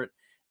of effort,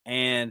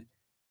 and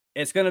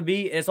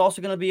it's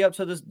also going to be up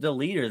to the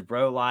leaders,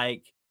 bro.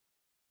 Like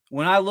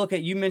when I look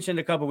at, you mentioned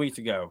a couple weeks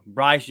ago,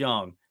 Bryce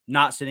Young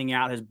not sitting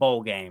out his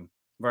bowl game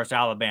versus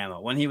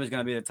Alabama when he was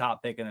going to be the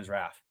top pick in the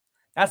draft.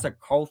 That's a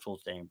cultural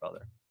thing,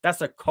 brother.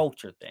 That's a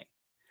culture thing.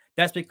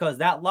 That's because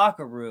that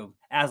locker room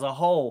as a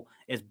whole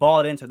is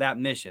bought into that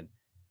mission.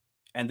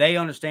 And they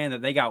understand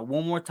that they got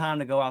one more time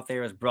to go out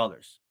there as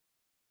brothers.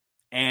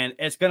 And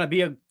it's going to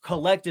be a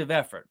collective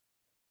effort.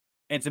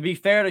 And to be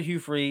fair to Hugh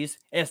Freeze,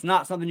 it's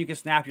not something you can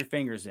snap your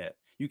fingers at.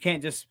 You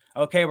can't just,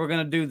 okay, we're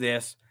going to do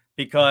this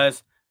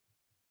because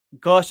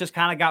Gus just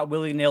kind of got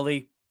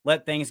willy-nilly,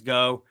 let things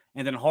go.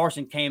 And then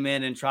Harsin came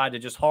in and tried to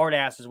just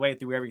hard-ass his way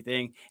through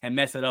everything and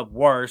mess it up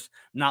worse,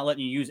 not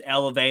letting you use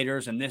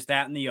elevators and this,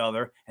 that, and the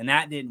other. And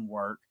that didn't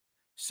work.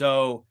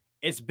 So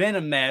it's been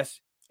a mess.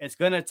 It's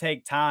going to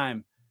take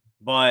time.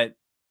 But,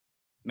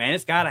 man,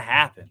 it's got to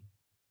happen.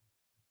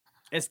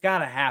 It's got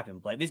to happen,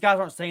 Blake. These guys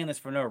aren't saying this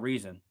for no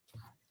reason.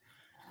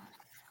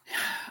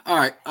 All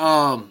right.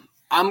 I'm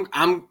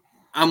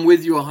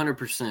with you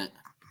 100%.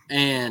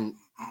 And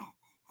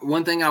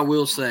one thing I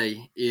will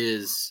say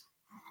is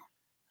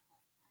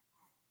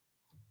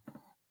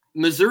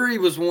Missouri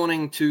was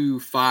wanting to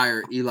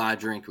fire Eli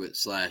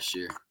Drinkwitz last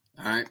year.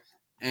 All right.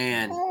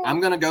 And I'm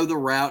going to go the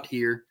route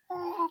here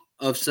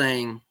of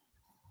saying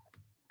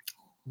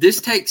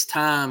this takes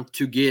time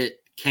to get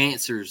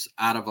cancers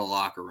out of a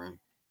locker room.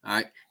 All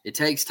right. It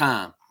takes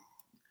time.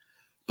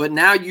 But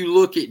now you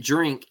look at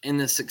Drink and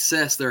the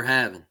success they're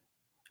having.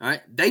 All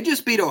right. They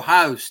just beat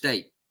Ohio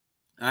State.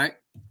 All right.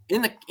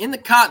 In the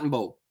Cotton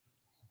Bowl.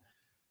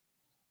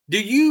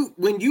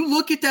 When you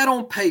look at that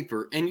on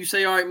paper and you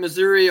say, all right,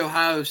 Missouri,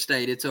 Ohio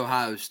State, it's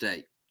Ohio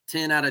State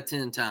 10 out of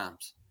 10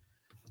 times.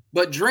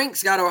 But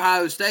Drink's got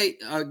Ohio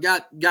State,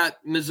 got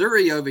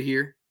Missouri over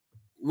here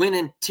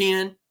winning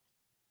 10,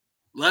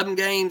 11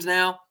 games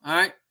now. All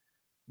right.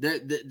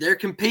 They're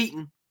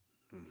competing.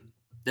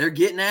 They're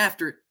getting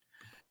after it.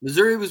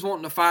 Missouri was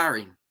wanting to fire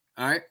him.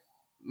 All right.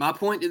 My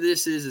point to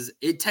this is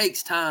it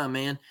takes time,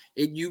 man.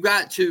 You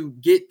got to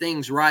get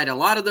things right. A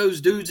lot of those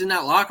dudes in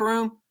that locker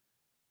room,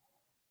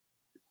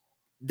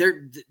 they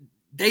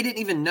didn't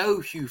even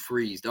know Hugh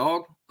Freeze,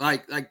 dog.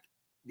 Like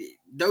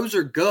those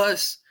are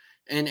Gus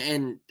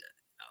and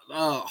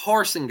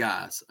Harsin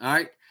guys. All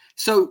right.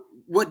 So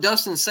what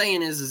Dustin's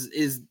saying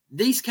is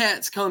these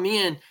cats come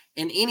in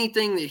and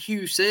anything that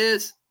Hugh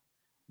says,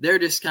 they're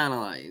just kind of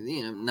like,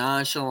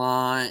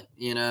 nonchalant,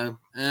 and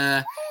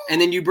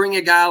then you bring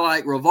a guy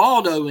like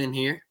Rivaldo in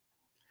here,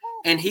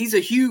 and he's a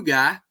Hugh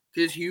guy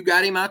because Hugh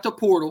got him out the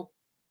portal,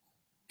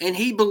 and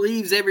he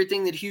believes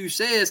everything that Hugh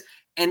says,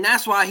 and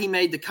that's why he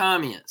made the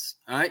comments.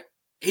 All right,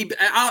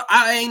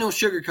 I ain't no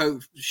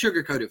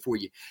sugarcoat it for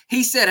you.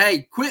 He said,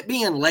 "Hey, quit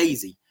being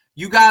lazy.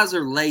 You guys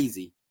are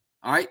lazy.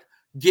 All right,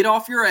 get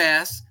off your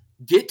ass,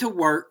 get to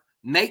work,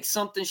 make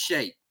something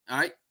shake. All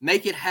right,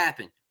 make it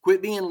happen.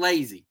 Quit being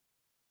lazy."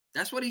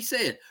 That's what he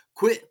said.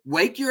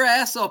 Wake your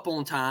ass up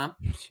on time.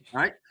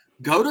 All right.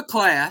 Go to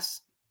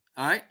class.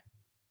 All right.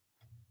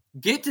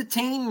 Get to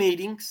team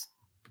meetings.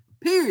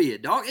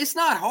 Period, dog. It's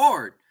not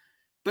hard.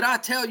 But I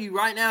tell you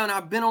right now, and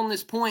I've been on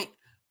this point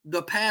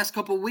the past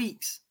couple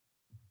weeks,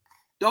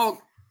 dog,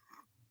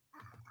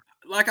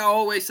 like I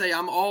always say,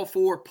 I'm all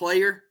for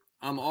player.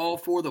 I'm all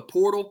for the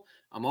portal.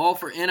 I'm all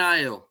for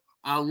NIL.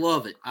 I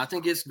love it. I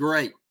think it's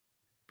great.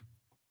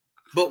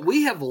 But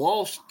we have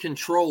lost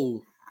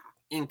control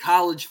in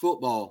college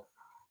football.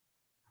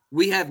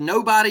 We have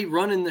nobody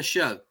running the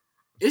show.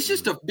 It's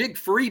just a big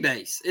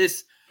freebase.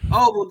 It's,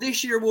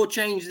 this year we'll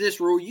change this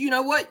rule. You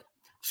know what?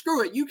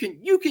 Screw it. You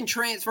can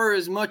transfer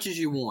as much as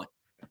you want.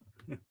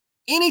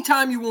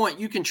 Anytime you want,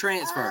 you can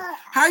transfer.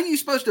 How are you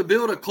supposed to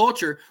build a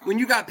culture when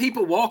you got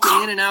people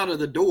walking in and out of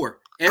the door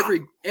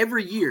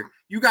every year?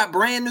 You got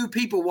brand new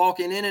people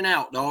walking in and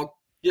out, dog.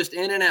 Just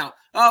in and out.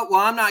 Oh, well,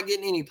 I'm not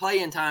getting any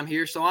playing time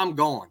here, so I'm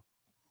gone.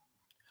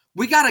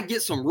 We got to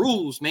get some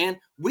rules, man.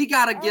 We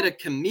got to get a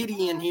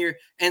committee in here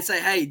and say,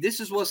 hey, this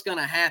is what's going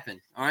to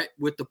happen, all right,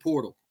 with the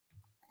portal.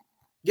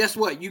 Guess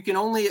what? You can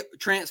only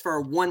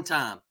transfer one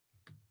time.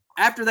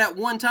 after that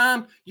one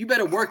time, you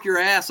better work your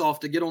ass off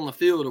to get on the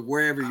field of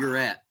wherever you're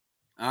at.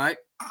 All right.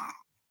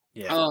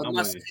 Yeah.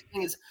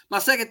 My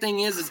second thing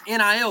is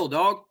NIL,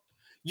 dog.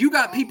 You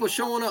got people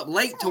showing up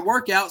late to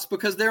workouts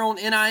because they're on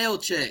NIL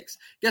checks.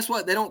 Guess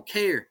what? They don't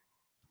care.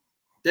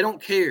 They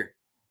don't care.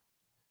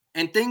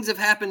 And things have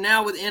happened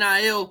now with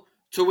NIL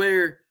to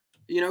where,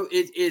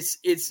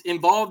 it's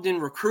involved in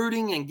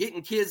recruiting and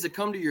getting kids to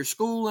come to your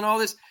school and all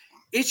this.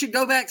 It should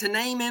go back to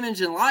name,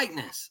 image, and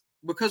likeness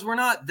because we're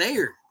not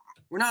there.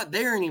 We're not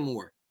there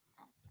anymore.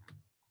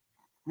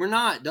 We're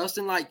not,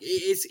 Dustin. Like,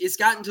 it's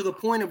gotten to the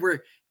point of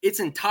where it's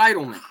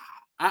entitlement.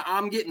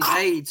 I'm getting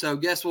paid, so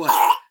guess what?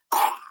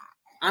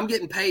 I'm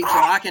getting paid so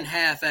I can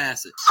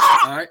half-ass it.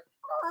 All right?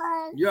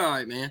 You're all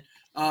right, man.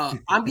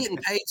 I'm getting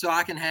paid so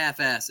I can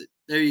half-ass it.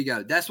 There you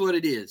go. That's what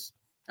it is.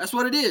 That's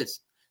what it is.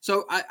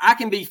 So I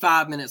can be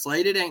 5 minutes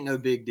late. It ain't no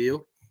big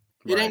deal.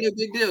 It ain't no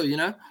big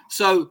deal,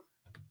 So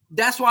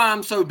that's why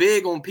I'm so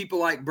big on people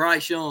like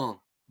Bryce Young,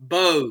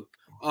 Bo.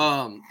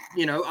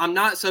 I'm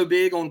not so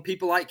big on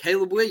people like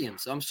Caleb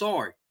Williams. I'm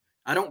sorry.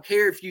 I don't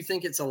care if you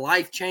think it's a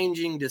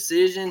life-changing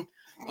decision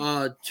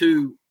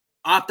to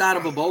opt out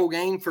of a bowl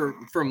game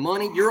for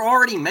money. You're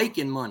already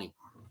making money,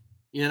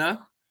 You're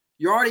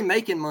already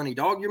making money,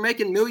 dog. You're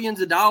making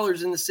millions of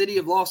dollars in the city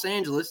of Los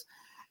Angeles,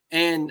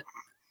 and,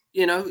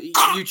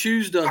 you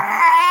choose to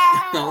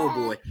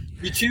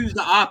you choose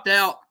to opt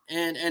out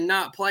and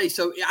not play.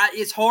 So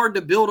it's hard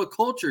to build a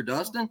culture,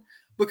 Dustin,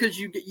 because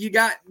you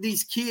got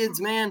these kids,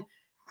 man,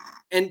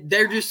 and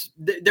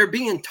they're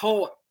being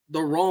taught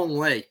the wrong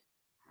way.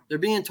 They're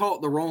being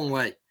taught the wrong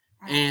way.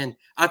 And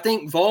I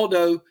think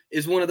Valdo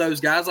is one of those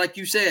guys, like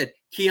you said,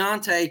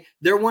 Keontae,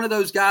 they're one of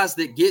those guys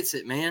that gets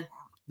it, man.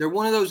 They're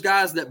one of those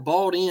guys that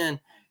bought in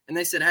and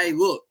they said, hey,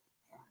 look,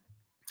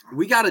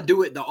 we got to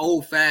do it the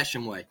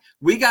old-fashioned way.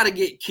 We got to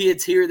get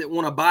kids here that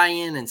want to buy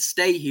in and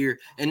stay here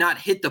and not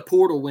hit the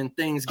portal when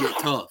things get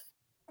tough.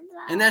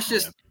 And that's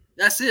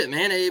it,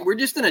 man. We're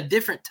just in a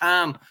different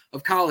time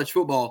of college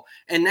football.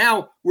 And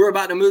now we're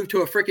about to move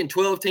to a freaking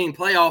 12-team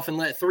playoff and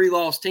let 3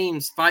 lost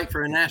teams fight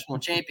for a national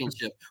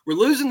championship. We're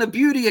losing the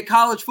beauty of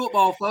college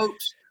football,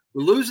 folks.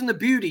 We're losing the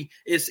beauty.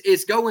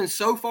 It's going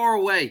so far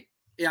away.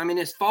 I mean,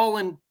 it's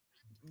falling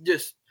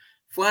just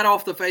flat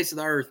off the face of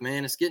the earth,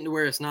 man. It's getting to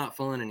where it's not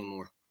fun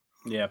anymore.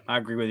 Yeah, I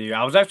agree with you.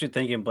 I was actually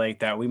thinking, Blake,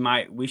 that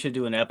we should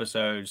do an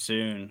episode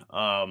soon,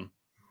 kind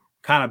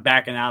of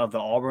backing out of the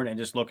Auburn and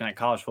just looking at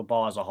college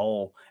football as a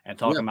whole and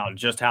talking about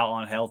just how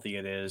unhealthy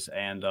it is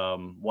and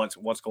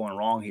what's going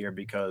wrong here.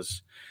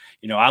 Because,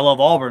 I love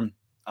Auburn,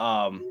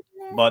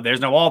 but there's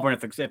no Auburn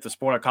if the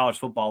sport of college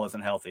football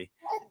isn't healthy.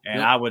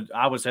 And I would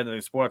say that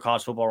the sport of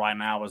college football right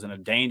now is in a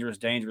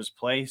dangerous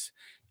place.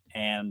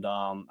 And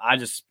I'll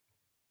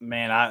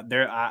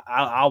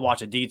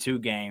watch a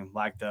D2 game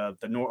like the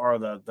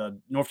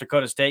North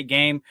Dakota State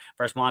game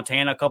versus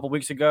Montana a couple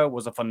weeks ago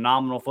was a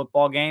phenomenal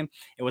football game.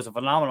 It was a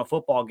phenomenal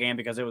football game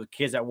because it was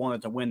kids that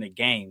wanted to win the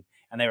game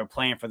and they were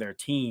playing for their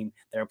team.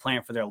 They were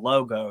playing for their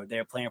logo. They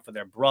were playing for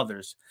their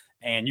brothers.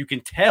 And you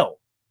can tell.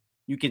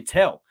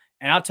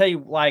 And I'll tell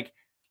you, like,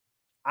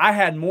 I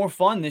had more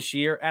fun this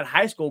year at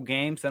high school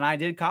games than I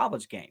did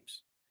college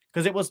games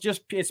because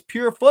it's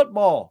pure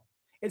football.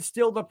 It's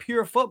still the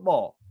pure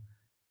football.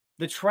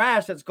 The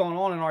trash that's going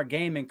on in our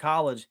game in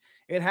college,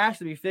 it has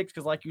to be fixed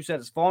because, like you said,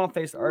 it's falling on the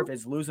face of the earth.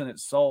 It's losing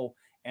its soul,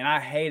 and I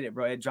hate it,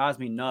 bro. It drives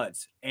me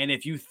nuts. And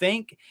if you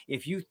think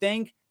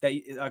that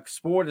a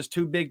sport is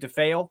too big to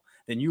fail,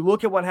 then you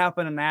look at what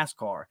happened in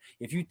NASCAR.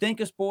 If you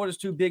think a sport is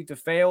too big to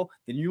fail,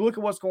 then you look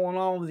at what's going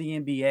on with the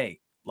NBA.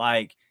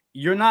 Like,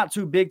 you're not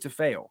too big to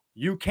fail.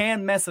 You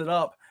can mess it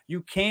up.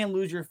 You can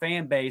lose your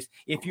fan base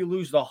if you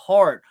lose the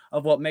heart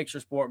of what makes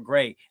your sport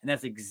great, and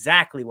that's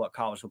exactly what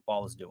college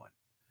football is doing.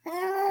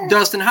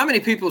 Dustin, how many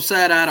people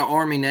sat out of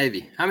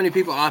Army-Navy? How many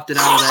people opted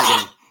out of that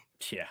game?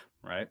 Yeah,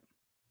 right.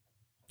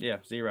 Yeah,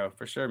 0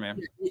 for sure, man.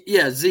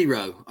 Yeah,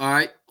 0. All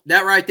right.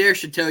 That right there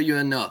should tell you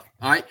enough.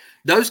 All right.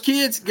 Those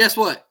kids, guess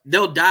what?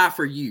 They'll die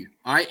for you.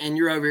 All right. And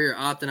you're over here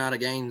opting out of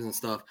games and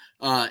stuff.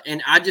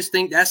 And I just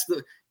think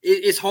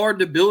it's hard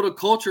to build a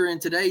culture in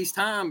today's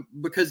time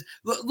because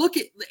look,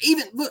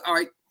 all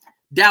right,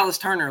 Dallas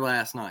Turner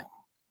last night.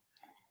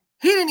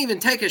 He didn't even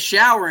take a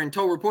shower and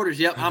told reporters,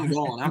 yep, I'm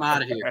gone. I'm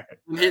out of here.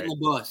 I'm hitting the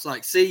bus.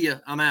 Like, see ya.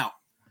 I'm out.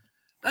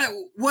 Like,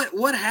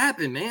 what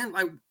happened, man?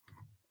 Like,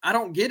 I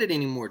don't get it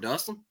anymore,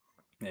 Dustin.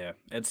 Yeah,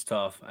 it's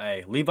tough.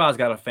 Hey, Levi's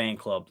got a fan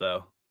club,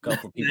 though.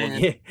 Couple people I'm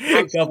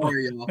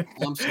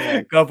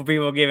sorry. Couple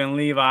people giving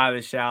Levi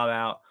the shout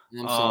out.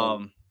 I'm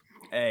sorry.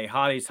 Hey,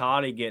 Hottie's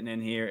Hottie getting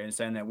in here and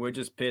saying that we're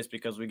just pissed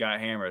because we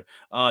got hammered.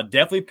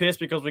 Definitely pissed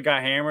because we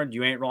got hammered.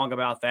 You ain't wrong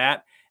about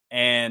that.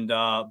 And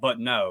but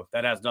no,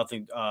 that has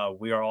nothing.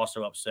 We are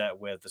also upset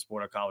with the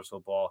sport of college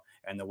football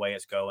and the way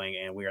it's going,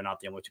 and we are not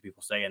the only 2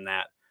 people saying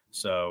that.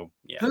 So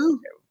yeah.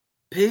 Who?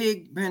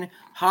 Pig, Brandon,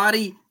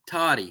 Hottie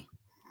Toddy.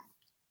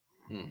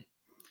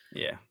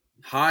 Yeah.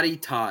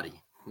 Hottie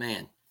Toddy.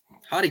 Man,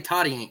 Hottie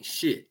Toddy ain't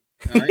shit.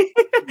 All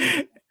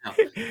right. Now,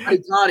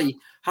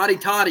 Hottie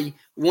Toddy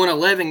won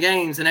 11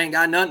 games and ain't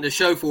got nothing to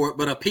show for it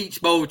but a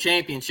Peach Bowl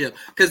championship,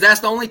 because that's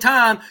the only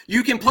time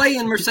you can play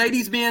in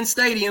Mercedes-Benz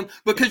Stadium,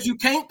 because you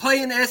can't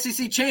play in the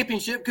SEC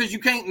championship because you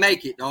can't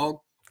make it, dog,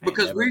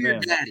 because we're your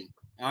daddy.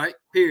 All right,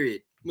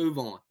 period. Move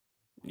on.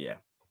 Yeah.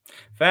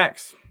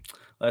 Facts.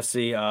 Let's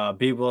see.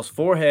 Beeble's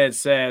forehead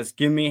says,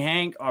 give me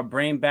Hank or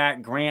bring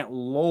back Grant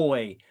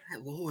Loy.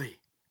 Grant Loy.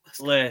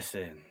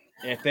 Listen,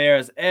 if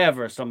there's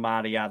ever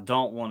somebody I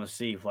don't want to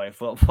see play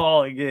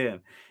football again,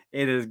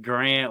 it is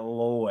Grant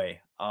Loy.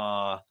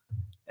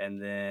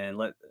 And then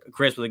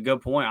Chris with a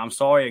good point. I'm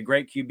sorry, a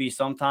great QB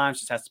sometimes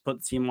just has to put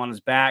the team on his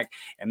back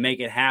and make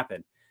it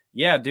happen.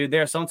 Yeah, dude,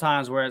 there are some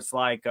times where it's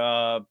like,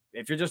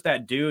 if you're just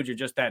that dude, you're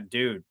just that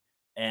dude.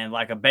 And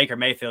like a Baker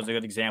Mayfield's a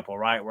good example,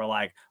 right? Where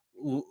like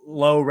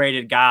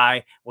low-rated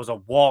guy was a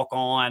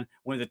walk-on,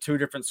 went to 2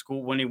 different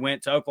schools. When he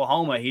went to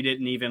Oklahoma, he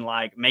didn't even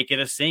like make it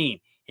a scene.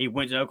 He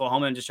went to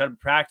Oklahoma and just showed up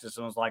practice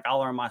and was like,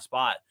 I'll earn my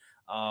spot.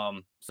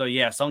 So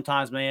yeah,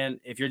 sometimes, man,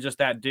 if you're just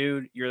that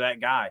dude, you're that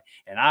guy.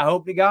 And I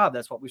hope to God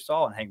that's what we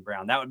saw in Hank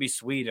Brown. That would be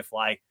sweet if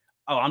like,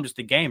 oh, I'm just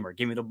a gamer.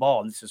 Give me the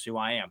ball. And this is who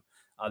I am.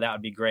 That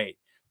would be great.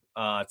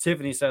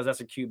 Tiffany says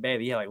that's a cute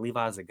baby. Yeah, like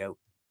Levi's a goat.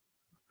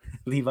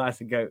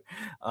 Levi's a goat.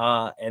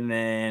 And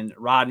then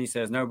Rodney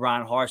says, no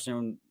Brian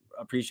Harsin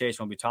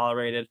appreciation will be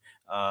tolerated.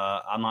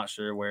 I'm not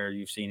sure where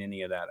you've seen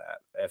any of that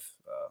at.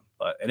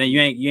 But and then you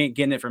ain't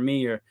getting it from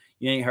me, or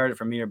you ain't heard it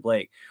from me or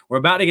Blake. We're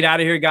about to get out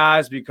of here,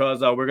 guys,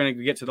 because we're going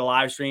to get to the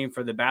live stream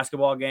for the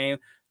basketball game.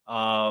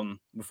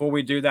 Before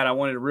we do that, I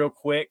wanted real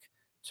quick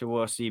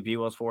to see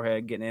Beewell's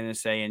forehead getting in and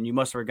saying, you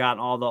must have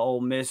forgotten all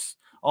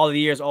the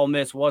years Ole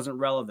Miss wasn't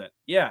relevant.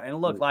 Yeah, and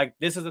look, like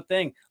this is the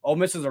thing. Ole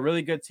Miss is a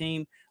really good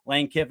team.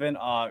 Lane Kiffin,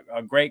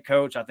 a great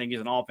coach. I think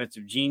he's an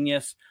offensive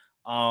genius.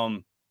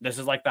 This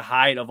is like the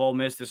height of Ole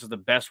Miss. This is the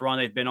best run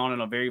they've been on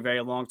in a very,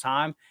 very long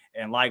time.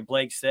 And like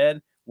Blake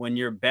said, when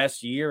your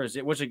best year is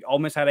it, which Ole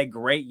Miss had a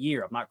great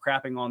year. I'm not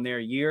crapping on their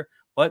year,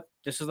 but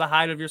this is the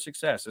height of your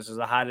success. This is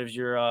the height of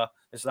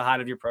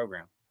your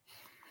program.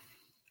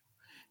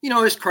 You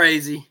know, it's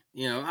crazy.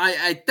 You know,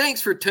 I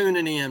thanks for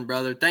tuning in,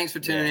 brother. Thanks for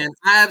tuning in.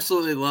 I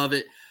absolutely love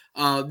it.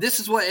 This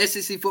is what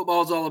SEC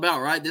football is all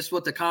about, right? This is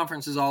what the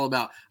conference is all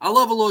about. I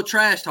love a little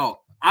trash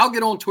talk. I'll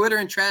get on Twitter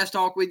and trash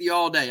talk with you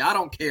all day. I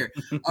don't care.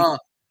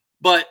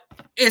 But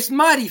it's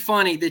mighty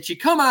funny that you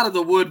come out of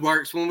the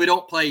woodworks when we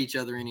don't play each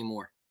other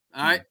anymore.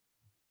 All right.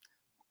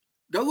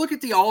 Go look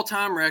at the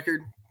all-time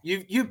record.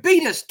 You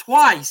beat us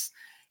twice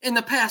in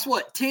the past,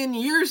 10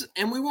 years,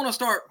 and we want to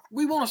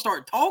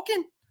start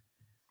talking?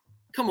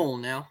 Come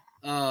on now.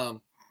 I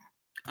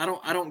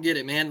don't get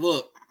it, man.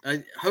 Look,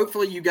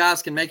 hopefully you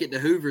guys can make it to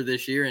Hoover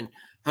this year, and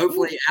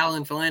hopefully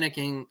Alan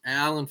Flanagan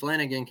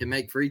can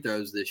make free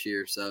throws this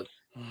year. So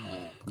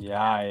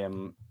yeah,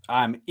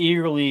 I'm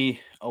eagerly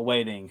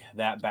awaiting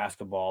that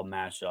basketball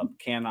matchup.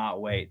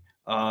 Cannot wait.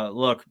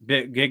 Look,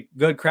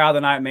 good crowd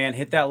tonight, man.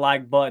 Hit that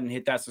like button,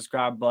 hit that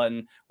subscribe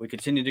button. We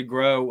continue to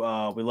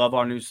grow. We love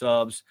our new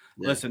subs.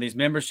 Yeah. Listen, these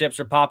memberships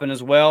are popping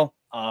as well.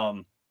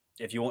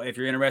 If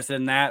you're interested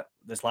in that,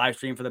 this live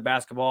stream for the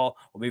basketball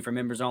will be for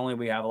members only.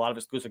 We have a lot of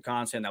exclusive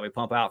content that we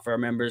pump out for our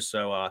members.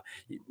 So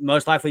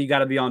most likely you got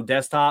to be on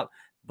desktop,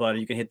 but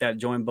you can hit that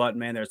join button,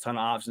 man. There's a ton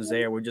of options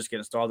there. We're just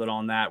getting started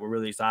on that. We're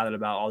really excited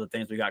about all the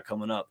things we got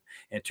coming up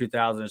in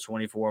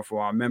 2024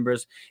 for our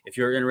members. If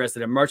you're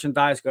interested in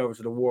merchandise, go over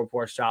to the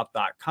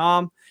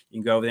warreportshop.com. You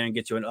can go over there and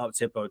get you an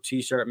up-tempo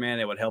t-shirt, man.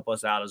 It would help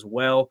us out as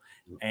well.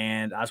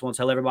 And I just want to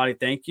tell everybody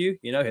thank you.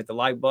 You know, hit the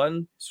like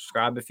button,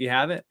 subscribe if you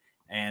haven't,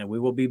 and we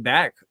will be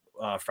back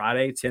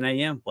Friday, 10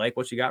 a.m. Blake,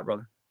 what you got,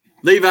 brother?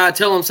 Levi,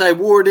 tell him say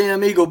War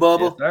Damn Eagle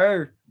Bubble. Yes,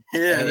 sir.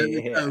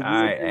 Yeah. All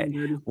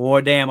right.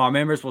 War Damn, our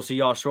members. We'll see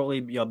y'all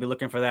shortly. You'll be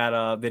looking for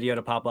that video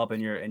to pop up in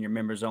your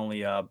members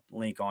only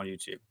link on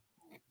YouTube.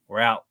 We're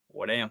out.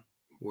 War Damn.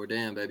 War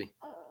Damn, baby.